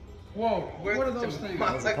democracy? Whoa. Where's What are the those things?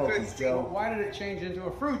 Those are pokies, Joe. Why did it change into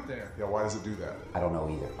a fruit there? Yeah, why does it do that? I don't know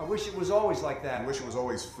either. I wish it was always like I that. wish it was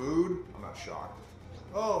always food. I'm not shocked.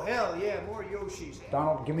 Oh, hell yeah, more Yoshis.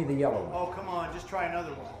 Donald, give me the yellow one. Oh, come on, just try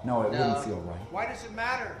another one. No, it No. wouldn't feel right. Why does it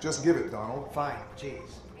matter? Just give it, Donald. Fine, jeez.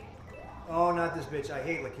 Oh, not this bitch. I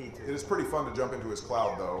hate Lakitu. It is pretty fun to jump into his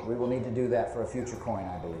cloud, though. We will need to do that for a future coin,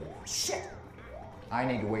 I believe. Shit! I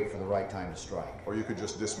need to wait for the right time to strike. Or you could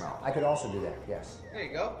just dismount. I could also do that, yes. There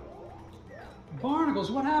you go. Barnacles,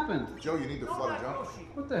 what happened? Joe, you need to No, flutter not jump. Yoshi.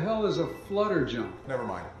 What the hell is a flutter jump? Never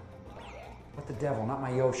mind. What the devil, not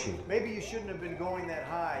my Yoshi. Maybe you shouldn't have been going that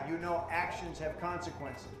high. You know actions have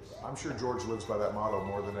consequences. I'm sure George lives by that motto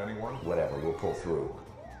more than anyone. Whatever, we'll pull through.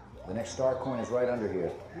 The next star coin is right under here.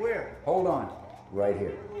 Where? Hold on. Right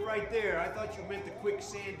here. Right there. I thought you meant the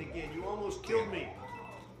quicksand again. You almost killed me.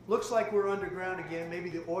 Looks like we're underground again. Maybe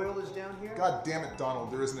the oil is down here? God damn it,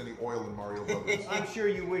 Donald, there isn't any oil in Mario Brothers. I'm sure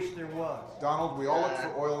you wish there was. Donald, we all look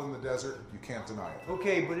for oil in the desert. You can't deny it.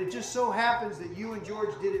 Okay, but it just so happens that you and George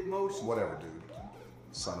did it most. Whatever, dude.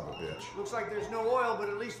 Son of a bitch. Looks like there's no oil, but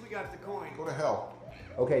at least we got the coin. Go to hell.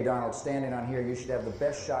 Okay, Donald, standing on here, you should have the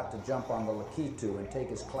best shot to jump on the Lakitu and take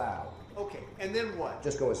his cloud. Okay, and then what?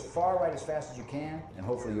 Just go as far right as fast as you can, and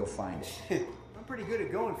hopefully you'll find it. I'm pretty good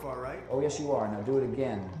at going far right. Oh, yes, you are. Now do it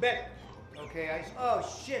again. Bet. Okay,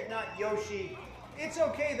 oh shit, not Yoshi. It's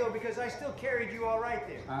okay though, because I still carried you all right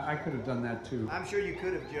there. I could have done that too. I'm sure you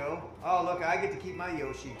could have, Joe. Oh, look, I get to keep my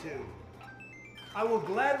Yoshi too. I will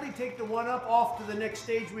gladly take the one up off to the next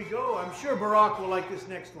stage we go. I'm sure Barack will like this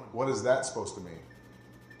next one. What is that supposed to mean?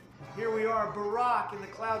 Here we are, Barack in the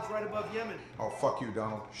clouds right above Yemen. Oh, fuck you,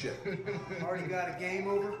 Donald. Shit. Already got a game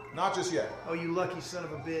over? Not just yet. Oh, you lucky son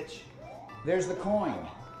of a bitch. There's the coin.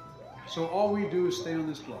 So all we do is stay on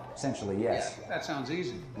this block. Essentially, yes. That sounds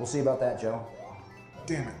easy. We'll see about that, Joe.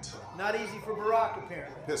 Damn it. Not easy for Barack,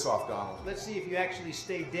 apparently. Piss off, Donald. Let's see if you actually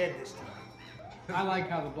stay dead this time. I like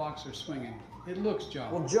how the blocks are swinging. It looks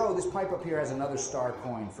jolly. Well, Joe, this pipe up here has another star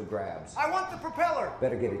coin for grabs. I want the propeller!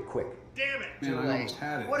 Better get it quick. Damn it! Man, I almost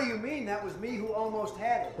had it. What do you mean? That was me who almost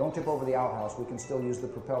had it. Don't tip over the outhouse. We can still use the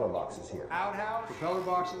propeller boxes here. Outhouse? Propeller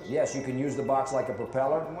boxes? Yes, you can use the box like a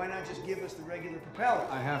propeller. Why not just give us the regular propeller?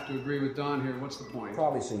 I have to agree with Don here. What's the point?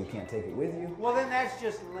 Probably so you can't take it with you. Well, then that's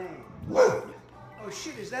just lame. Oh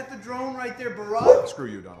shit, is that the drone right there, Barack? Screw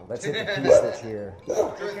you, Donald. Let's hit the P-switch here.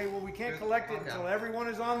 Okay, well, we can't collect it until everyone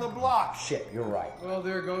is on the block. Shit, you're right. Well,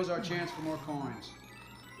 there goes our chance for more coins.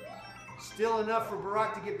 Still enough for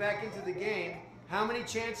Barack to get back into the game. How many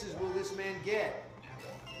chances will this man get?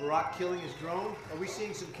 Barack killing his drone? Are we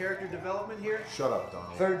seeing some character development here? Shut up,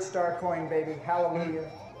 Donald. Third star coin, baby. Hallelujah.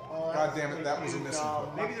 God damn it, that was a missing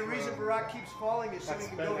hook. Maybe the reason Barack keeps falling is so he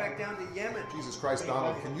can go back down to Yemen. Jesus Christ,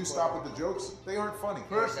 Donald, can you stop with the jokes? They aren't funny.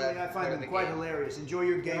 Personally, I find them quite hilarious. Enjoy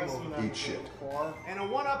your game over. Eat shit. And a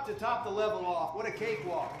one-up to top the level off. What a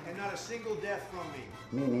cakewalk. And not a single death from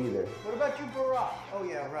me. Me neither. What about you, Barack? Oh,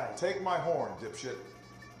 yeah, right. Take my horn, dipshit.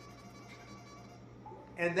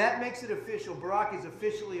 And that makes it official. Barack is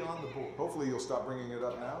officially on the board. Hopefully you'll stop bringing it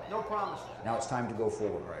up now. No promise. Now it's time to go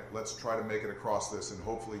forward. All right, let's try to make it across this and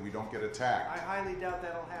hopefully we don't get attacked. I highly doubt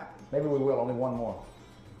that'll happen. Maybe we will. Only one more.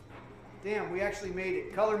 Damn, we actually made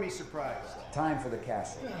it. Color me surprised. Time for the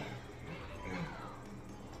castle.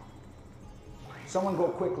 Someone go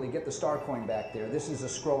quickly. Get the star coin back there. This is a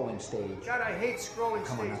scrolling stage. God, I hate scrolling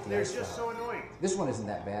Come on, stages. not the They're ice just flower. so annoying. This one isn't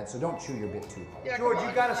that bad, so don't chew your bit too hard. Yeah, George, come on,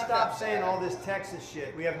 you gotta not stop that saying bad. all this Texas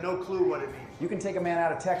shit. We have no clue what it means. You can take a man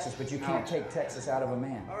out of Texas, but you can't take Texas out of a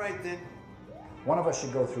man. All right, then. One of us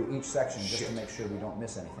should go through each section just to Shit. make sure we don't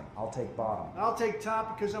miss anything. I'll take bottom. I'll take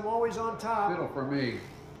top because I'm always on top. Fiddle for me.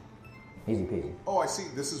 Easy peasy. Oh, I see.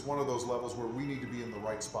 This is one of those levels where we need to be in the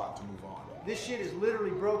right spot to move on. This shit is literally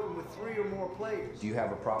broken with 3 or more players. Do you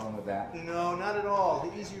have a problem with that? No, not at all.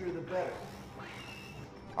 The easier the better.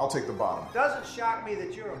 I'll take the bottom. Doesn't shock me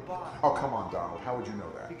that you're a bottom. Oh, come on, Donald. How would you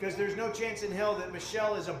know that? Because there's no chance in hell that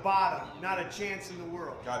Michelle is a bottom. Not a chance in the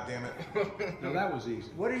world. God damn it. Now that was easy.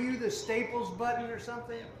 What are you, the Staples button or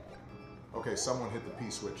something? Okay, someone hit the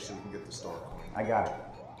P-switch so we can get the star coin. I got it.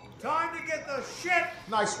 Time to get the shit!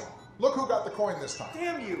 Nice one. Look who got the coin this time.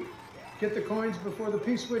 Damn you! Get the coins before the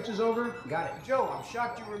P-switch is over. Got it. Joe, I'm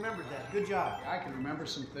shocked you remembered that. Good job. I can remember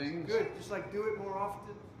some things. Good. Just like do it more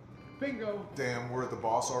often. Bingo. Damn, we're at the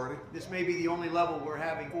boss already? This may be the only level where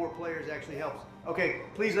having 4 players actually helps. Okay,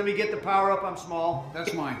 please let me get the power up. I'm small.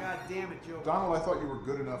 That's mine. God damn it, Joe. Donald, I thought you were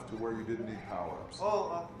good enough to where you didn't need power-ups.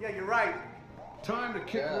 Oh, yeah, you're right. Time to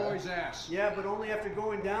kick Roy's ass. Yeah, but only after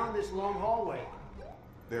going down this long hallway.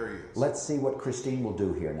 There he is. Let's see what Christine will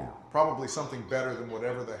do here now. Probably something better than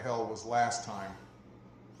whatever the hell was last time.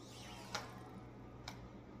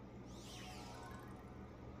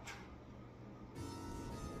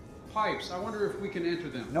 Pipes. I wonder if we can enter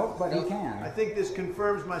them. Nope, but he I can. think this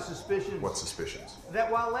confirms my suspicions. What suspicions? That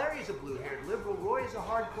while Larry's a blue-haired liberal, Roy is a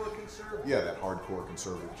hardcore conservative. Yeah, that hardcore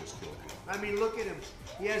conservative just killed you. I mean, look at him.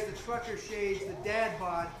 He has the trucker shades, the dad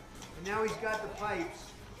bod, and now he's got the pipes.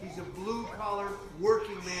 He's a blue-collar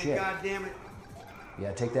working man, Shit. God damn it.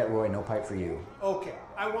 Yeah, take that, Roy. No pipe for you. Okay,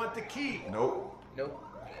 I want the key. Nope. Nope.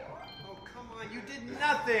 Oh, come on, you did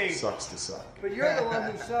nothing. Sucks to suck. But you're the one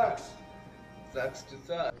who sucks. Sucks to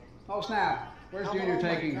suck. Oh, snap. Where's Junior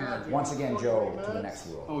taking her? Once again, Joe, to the next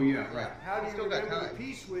world. Oh, yeah, right. How do you Still got remember the time.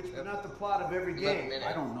 P-switch, but not the plot of every 11 game? minutes.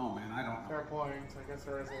 I don't know, man. I don't know. Fair point. I guess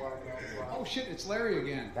there is a lot of that. Oh, shit. It's Larry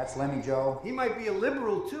again. That's Lemmy, Joe. He might be a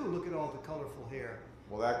liberal, too. Look at all the colorful hair.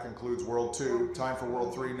 Well, that concludes World 2. Time for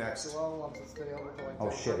World 3 next. Joel wants to stay over till like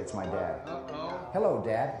Oh shit, it's my dad. Uh-oh. Hello,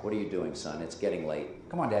 Dad. What are you doing, son? It's getting late.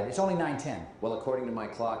 Come on, Dad. It's only 9:10. Well, according to my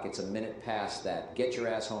clock, it's a minute past that. Get your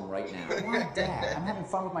ass home right now. Come on, Dad. I'm having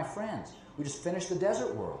fun with my friends. We just finished the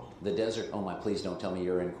desert world. The desert? Oh my, please don't tell me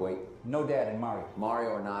you're in Kuwait. No, Dad, and Mario. Mario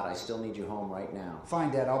or not, I still need you home right now.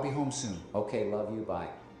 Fine, Dad. I'll be home soon. Okay, love you, bye.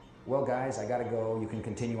 Well, guys, I gotta go. You can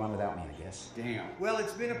continue on without me, I guess. Damn. Well,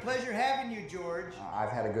 it's been a pleasure having you, George.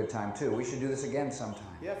 I've had a good time, too. We should do this again sometime.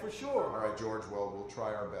 Yeah, for sure. All right, George. Well, we'll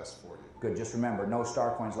try our best for you. Good. Just remember, no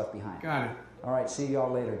star coins left behind. Got it. All right. See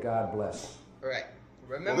y'all later. God bless. Alright.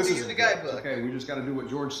 Remember Well, this to use isn't the guidebook. Okay, we just got to do what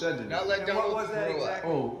George said to do. Not let And what Donald was that grow up.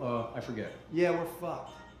 exactly? Oh, I forget. Yeah, we're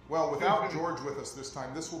fucked. Well, without George with us this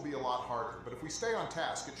time, this will be a lot harder. But if we stay on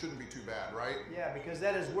task, it shouldn't be too bad, right? Yeah, because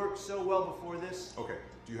that has worked so well before this. Okay.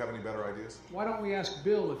 Do you have any better ideas? Why don't we ask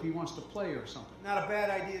Bill if he wants to play or something? Not a bad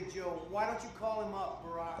idea, Joe. Why don't you call him up,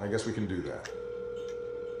 Barack? I guess we can do that.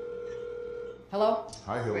 Hello?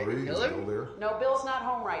 Hi, Hillary. Wait, Is Hillary? Bill there? No, Bill's not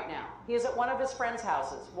home right now. He is at one of his friends'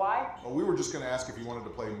 houses. Why? Well, we were just going to ask if you wanted to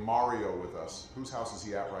play Mario with us. Whose house is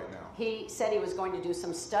he at right now? He said he was going to do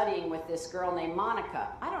some studying with this girl named Monica.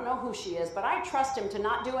 I don't know who she is, but I trust him to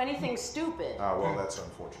not do anything stupid. Ah, well, that's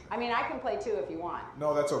unfortunate. I mean, I can play too if you want.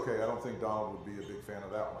 No, that's okay. I don't think Donald would be a big fan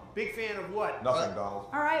of that one. Big fan of what? Nothing, Donald.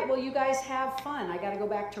 All right, well, you guys have fun. I got to go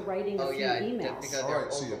back to writing a Oh few yeah, emails. because All they're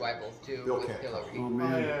right, see older ya. rivals too Bill with can't come. Hillary. Oh,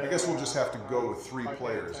 man. I guess we'll just have to go with 3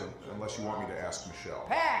 players unless you want me to ask Michelle.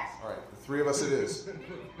 Pass! All right, the 3 of us it is.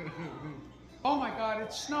 Oh my God,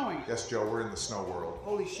 it's snowing. Yes, Joe, we're in the snow world.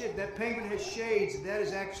 Holy shit, that penguin has shades. That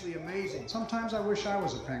is actually amazing. Sometimes I wish I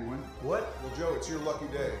was a penguin. What? Well, Joe, it's your lucky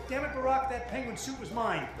day. Damn it, Barack, that penguin suit was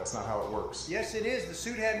mine. That's not how it works. Yes, it is. The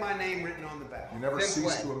suit had my name written on the back. You never Then cease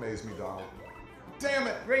what? to amaze me, Donald. Damn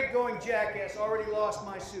it! Great going, jackass. Already lost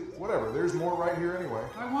my suit. Whatever, there's more right here anyway.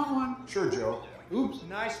 I want one. Sure, Joe. Oops.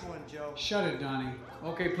 Nice one, Joe. Shut it, Donnie.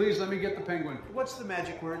 Okay, please let me get the penguin. What's the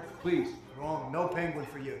magic word? Please. Wrong. No penguin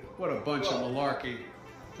for you. What a bunch of malarkey.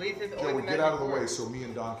 Please is Joe, always we the get out of the magic way word. so me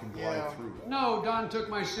and Don can glide Yeah. through. No, Don took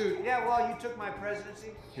my suit. Yeah, well, you took my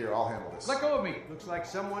presidency. Here, I'll handle this. Let go of me. Looks like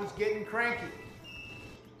someone's getting cranky.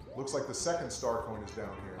 Looks like the second star coin is down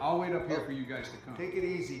here. I'll wait up here for you guys to come. Take it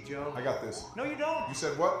easy, Joe. I got this. No, you don't. You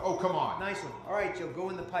said what? Oh, come on. Nice one. All right, Joe, go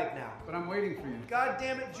in the pipe now. But I'm waiting for you. God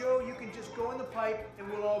damn it, Joe, you can just go in the pipe and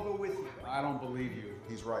we'll all go with you. I don't believe you.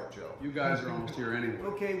 He's right, Joe. You guys are almost here anyway.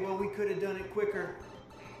 Okay, well, we could have done it quicker.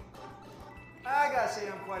 I gotta say,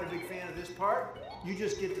 I'm quite a big fan of this part. You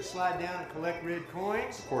just get to slide down and collect red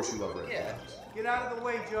coins. Of course you love red Yeah. coins. Get out of the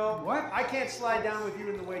way, Joe. What? I can't slide down with you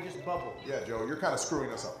in the way, just bubble. Yeah, Joe, you're kind of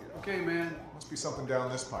screwing us up here. Okay, man. Must be something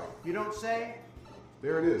down this pipe. You don't say?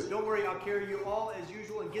 There it is. Don't worry, I'll carry you all as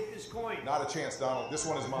usual and get this coin. Not a chance, Donald. This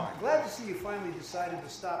one is mine. Glad to see you finally decided to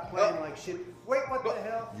stop playing like shit. Wait, what the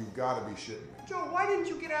hell? You've got to be shitting me. Joe, why didn't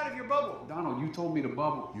you get out of your bubble? Donald, you told me to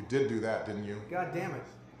bubble. You did do that, didn't you? God damn it.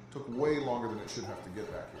 Took way longer than it should have to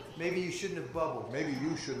get back here. Maybe you shouldn't have bubbled. Maybe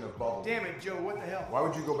you shouldn't have bubbled. Damn it, Joe, what the hell? Why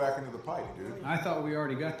would you go back into the pipe, dude? I thought we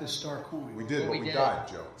already got this star coin. We did, Well, but we we did. died,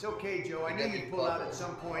 Joe. It's okay, Joe. I We knew got you'd these pull out at bubbles.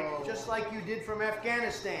 some point, just like you did from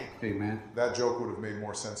Afghanistan. Hey, man. That joke would have made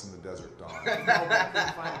more sense in the desert, Don. No, but I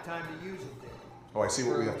couldn't find the time to use it there. Oh, I see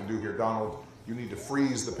what we have to do here, Donald. You need to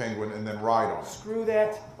freeze the penguin and then ride on it. Screw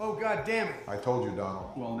that. Oh, God damn it. I told you,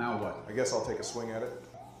 Donald. Well, now what? I guess I'll take a swing at it.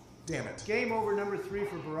 Damn it. Game over number 3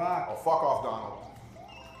 for Barack. Oh, fuck off, Donald.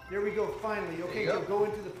 There we go, finally. Okay, There Joe, you go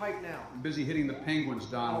into the pipe now. I'm busy hitting the penguins,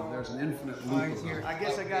 Donald. There's an infinite loop of them. I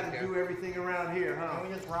guess I gotta here. do everything around here, huh? Can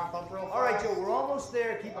we just wrap up real fast? All right, Joe, we're almost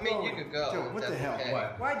there. Keep I mean, going. you could go. Joe, what the That's hell? okay.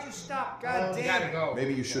 What? Why'd you stop? God You damn gotta it. go.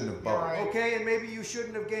 Maybe you shouldn't have bubbled. Alright. Okay, and maybe you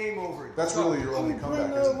shouldn't have game over it. That's really your only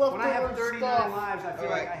comeback, isn't it? When I have 39 lives, I feel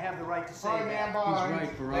Alright. like I have the right to say Sorry, man, that. He's bye.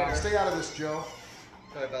 right, Barack. Stay out of this, Joe.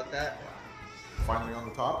 Sorry about that. Finally on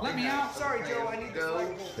the top. Let me out. Sorry, Joe, I need the Go.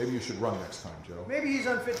 flagpole. Maybe you should run next time, Joe. Maybe he's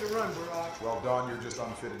unfit to run, Barack. Well, Don, you're just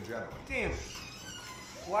unfit in general. Damn it.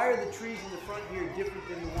 Why are the trees in the front here different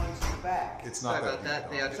than the ones in the back? It's Sorry not about that. that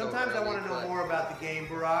They deep, had to Don. go Sometimes I early, want to know but more about the game,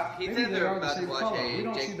 Barack. He Maybe said they they're are the about to same watch color. a We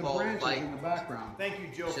don't see Jake the Paul branches fight in the background. Thank you,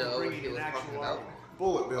 Joe, show for bringing he an was actual talking about. argument.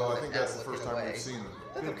 Bullet Bill, I Oh, think the that's the apple first took time away. we've seen them.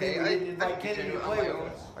 That's That's okay, okay. we didn't I invite can Kenny do to it on play my with own.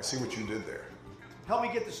 us. I see what you did there. Help me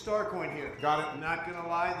get the star coin here. Got it. Not gonna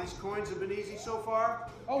lie, these coins have been easy so far.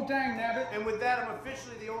 Oh, dang, nabbit. And with that, I'm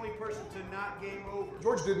officially the only person to not game over.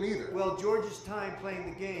 George didn't either. Well, George's time playing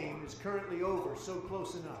the game is currently over, so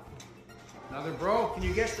close enough. Another bro. Can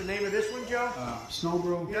you guess the name of this one, Joe? Snow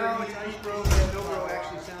bro. No, it's Ice Bro. Yeah, No Bro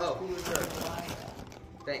actually sounds Oh, cooler sure. than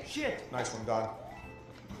Thanks. Shit. Nice one, Don.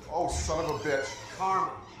 Oh, son of a bitch.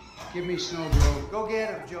 Karma. Give me snow, bro. Go get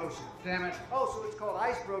him, Joseph. Damn it. Oh, so it's called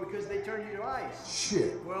Ice Bro because they turn you to ice.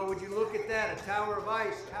 Shit. Well, would you look at that? A tower of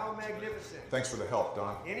ice. How magnificent. Thanks for the help,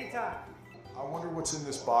 Don. Anytime. I wonder what's in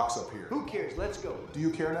this box up here. Who cares? Let's go. Do you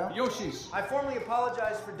care now? Yoshi's. I formally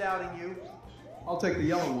apologize for doubting you. I'll take the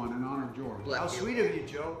yellow one in honor of George. How sweet of you,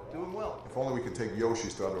 Joe. Doing well. If only we could take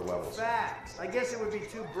Yoshi's to other levels. Facts. I guess it would be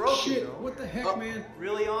too broken, Shit, though. what the heck, man?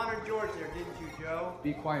 Really honored George there, didn't you, Joe?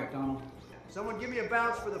 Be quiet, Donald. Someone give me a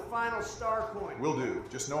bounce for the final star coin. Will do.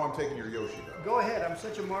 Just know I'm taking your Yoshi, though. Go ahead. I'm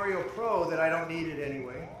such a Mario Pro that I don't need it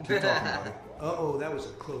anyway. Keep talking about it. Uh-oh, that was a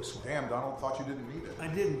close one. Damn, Donald, thought you didn't need it. I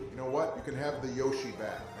didn't. You know what? You can have the Yoshi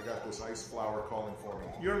back. I got this ice flower calling for me.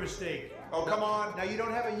 Your mistake. Oh, come on. Now you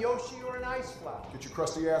don't have a Yoshi or an ice flower. Get your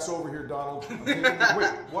crusty ass over here, Donald. Wait,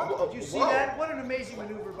 what? Did you see that? What an amazing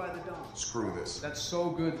maneuver by the Don. Screw this. That's so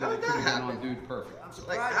good that it could have been on Dude Perfect. I'm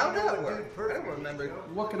surprised how you know did that what work? Dude Perfect I don't remember. is, Joe.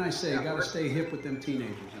 What can I say? You gotta stay hip with them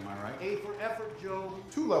teenagers, am I right? A for effort, Joe.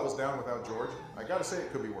 2 levels down without George. I gotta say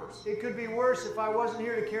it could be worse. It could be worse if I wasn't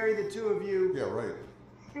here to carry the two of you. Yeah, right.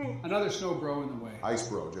 Another snow bro in the way. Ice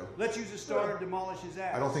bro, Joe. Let's use a star and demolish his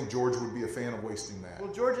ass. I don't think George would be a fan of wasting that.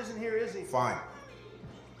 Well, George isn't here, is he? Fine.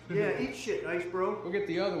 Yeah, eat shit, Ice Bro. Go get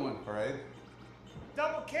the other one. All right?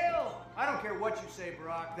 Double kill! I don't care what you say,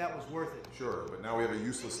 Barack. That was worth it. Sure, but now we have a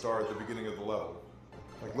useless star at the beginning of the level.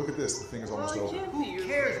 Like, look at this. The thing is almost over. Who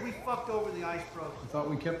cares? We fucked over the Ice Bro. I thought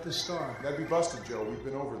we kept this star. That'd be busted, Joe. We've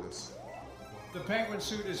been over this. The penguin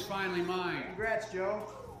suit is finally mine. Congrats, Joe.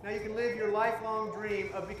 Now you can live your lifelong dream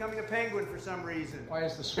of becoming a penguin for some reason. Why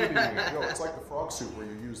is the swimming weird? Joe, it's like the frog suit where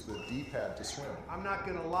you use the D-pad to swim. I'm not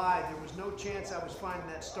gonna lie, there was no chance I was finding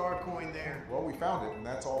that star coin there. Well, we found it, and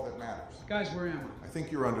that's all that matters. Guys, where am I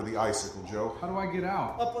think you're under the icicle, Joe. I? How do I get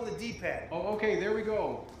out? Up on the D-pad. Oh, okay, there we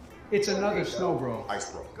go. It's another snow bro. Ice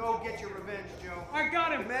bro. Go get your revenge, Joe. I got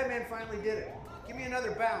The him! madman finally did it. Give me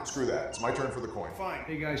another bounce. Screw that. It's my turn for the coin. Fine.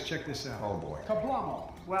 Hey guys, check this out. Oh, boy.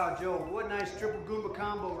 Kablamo. Wow, Joe, what a nice triple Goomba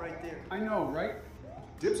combo right there. I know, right?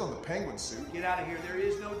 Dibs on the penguin suit. Get out of here. There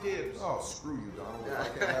is no dibs. Oh, screw you, Donald. If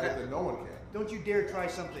I can't have it, then no one can. Don't you dare try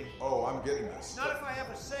something. Oh, I'm getting this. Not if I have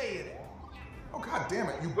a say in it. Oh, god damn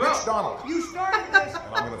it. You bitch, Donald. You started this.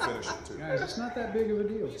 And I'm gonna finish it, too. Guys, it's not that big of a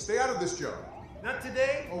deal. Stay out of this, Joe. Not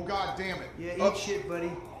today. Oh, god damn it. Yeah, eat shit,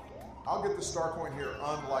 buddy. I'll get the star coin here,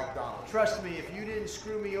 unlike Donald. Trust me, if you didn't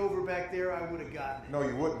screw me over back there, I would have gotten it. No,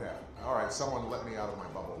 you wouldn't have. All right, someone let me out of my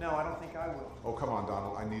bubble. No, I don't think I will. Oh, come on,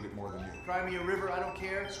 Donald. I need it more than you. Cry me a river, I don't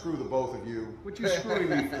care. Screw the both of you. What you screwing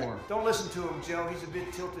me for? Don't listen to him, Joe. He's a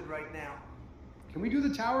bit tilted right now. Can we do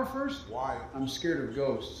the tower first? Why? I'm scared of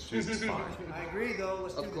ghosts. Jesus, fine. I agree, though.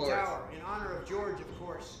 Let's do Of the course. tower. In honor of George, of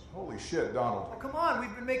course. Holy shit, Donald. Oh, come on.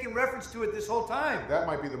 We've been making reference to it this whole time. That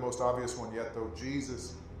might be the most obvious one yet, though.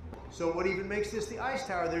 Jesus. So what even makes this the ice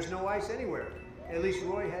tower? There's no ice anywhere. At least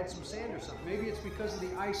Roy had some sand or something. Maybe it's because of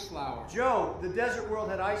the ice flower. Joe, the desert world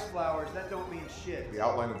had ice flowers. That don't mean shit. The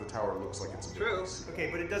outline of the tower looks like it's a True. difference. Okay,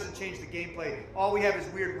 but it doesn't change the gameplay. All we have is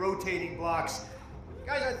weird rotating blocks.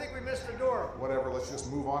 Guys, I think we missed the door. Whatever, let's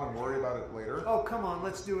just move on and worry about it later. Oh, come on,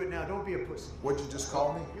 let's do it now. Don't be a pussy. What'd you just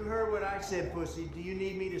call me? You heard what I said, pussy. Do you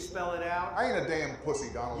need me to spell it out? I ain't a damn pussy,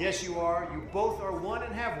 Donald. Yes, you are. You both are one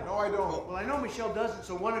and have one. No, I don't. Well, I know Michelle doesn't,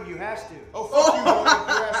 so one of you has to. Oh, fuck you, Donald.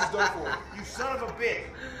 Your ass is done for. You son of a bitch.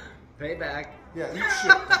 Payback. Yeah, eat shit,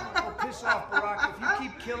 Donald. Oh, piss off, Barack. If you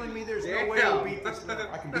keep killing me, there's no way we'll beat this level.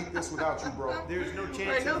 I can beat this without you, bro. There's no I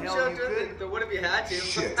chance know in hell Joe you does could. it, but what if you had to?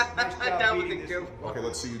 Shit. Nice job That was beating a this good one. Okay,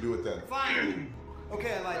 let's see you do it then. Fine.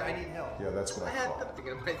 Okay, I lied. I need help. Yeah, that's what I I had thought. nothing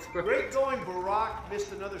in my throat. Great going, Barack.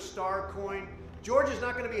 Missed another star coin. George is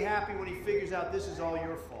not going to be happy when he figures out this is all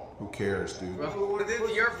your fault. Who cares, dude? Well, this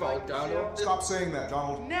is your fault, Donald. Stop saying that,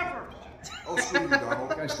 Donald. Never. Oh, screw you, Donald.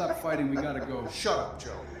 Guys, stop fighting. We gotta go. Shut up,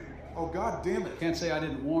 Joe. Oh, god damn it. Can't say I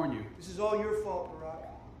didn't warn you. This is all your fault, Barack.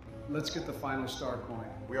 Let's get the final star coin.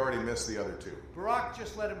 We already missed the other two. Barack,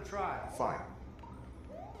 just let him try. Fine.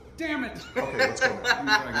 Damn it! Okay, let's go now. You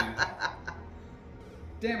try again.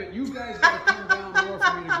 Damn it, you guys gotta come down more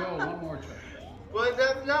for me to go. One more try. Well,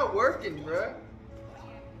 that's not working, bro.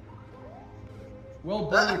 Well,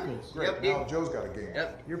 barnacles. Great, Yep, now Joe's got a game.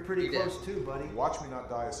 Yep. You're pretty He did. close too, buddy. Watch me not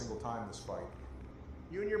die a single time this fight.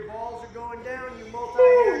 You and your balls are going down, you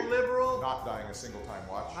multi-haired liberal. Not dying a single time,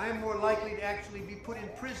 watch. I am more likely to actually be put in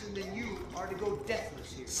prison than you are to go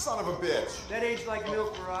deathless here. Son of a bitch. That aged like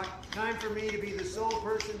milk, Barack. Time for me to be the sole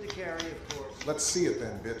person to carry, of course. Let's see it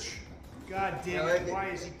then, bitch. God damn it, why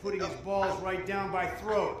is he putting his balls right down my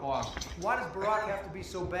throat? Pause. Why does Barack have to be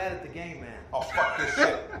so bad at the game, man? Oh, fuck this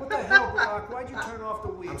shit. What the hell, Barack? Why'd you turn off the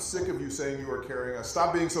Wii? I'm sick of you saying you are carrying us.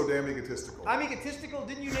 Stop being so damn egotistical. I'm egotistical?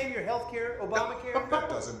 Didn't you name your healthcare Obamacare? That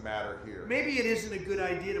doesn't matter here. Maybe it isn't a good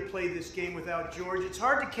idea to play this game without George. It's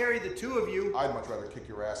hard to carry the two of you. I'd much rather kick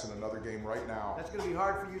your ass in another game right now. That's going to be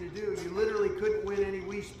hard for you to do. You literally couldn't win any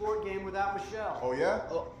Wii Sport game without Michelle. Oh, yeah?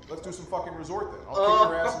 Let's do some fucking resort then. I'll kick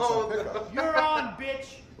your ass in some pickup. You're on,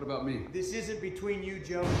 bitch! What about me? This isn't between you,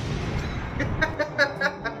 Joe.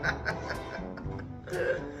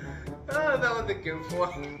 Oh, that was a good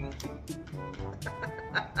one.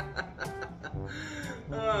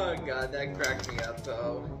 Oh god, that cracked me up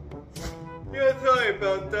though. Yeah, sorry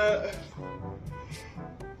about that.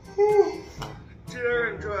 JR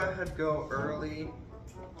and Yoel had to go early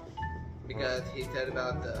because he said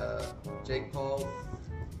about the Jake Paul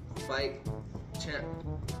fight champ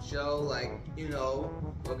show, like, you know,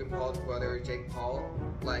 Logan Paul's brother, Jake Paul,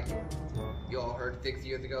 like, you all heard 6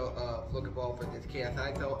 years ago of Logan Paul versus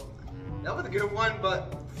KSI, so that was a good one,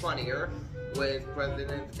 but funnier, with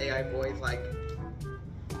President's AI voice, like,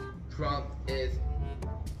 Trump is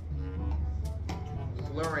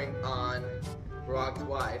slurring on Barack's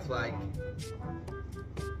wife, like,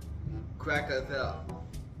 crack us up.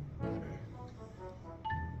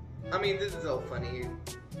 I mean, this is so funny,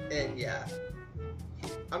 and yeah.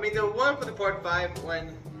 I mean, the one for the part 5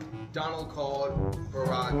 when Donald called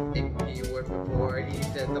Barack a P-word before, he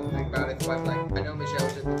said something about his wife, like, I know Michelle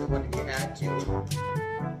just was the one who had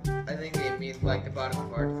to. I think it means, like, the bottom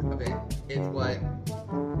part of it is what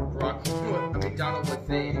Donald was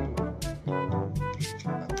saying.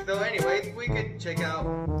 So anyways, we could check out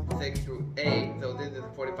 6 through 8, so this is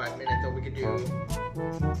 45 minutes, so we could do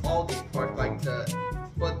all these parts, like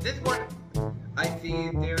but this one, I see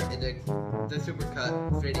there in the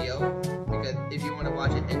supercut video, because if you want to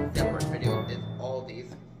watch it in separate video, it's all these.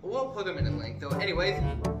 We'll put them in a link. So anyways,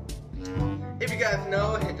 if you guys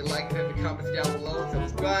know, hit the like, hit the comments down below,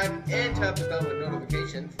 subscribe, and tap the bell with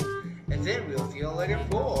notifications. And then we'll see you all later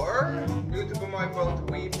for New Super Mario Bros.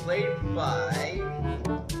 We played by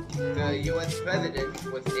the US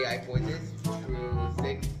president with AI voices through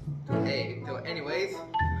 6 through 8. So anyways,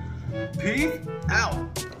 peace out.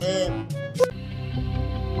 And